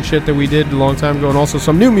music and shit that we did a long time ago, and also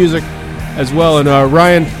some new music as well. And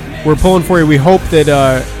Ryan, we're pulling for you. We hope that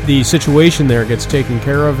the situation there gets taken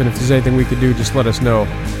care of, and if there's anything we could do, just let us know,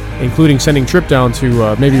 including sending Trip down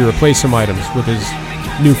to maybe replace some items with his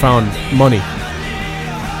newfound money.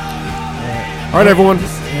 All right, everyone.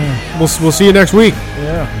 We'll see you next week.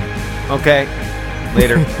 Yeah. Okay.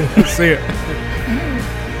 Later. See ya.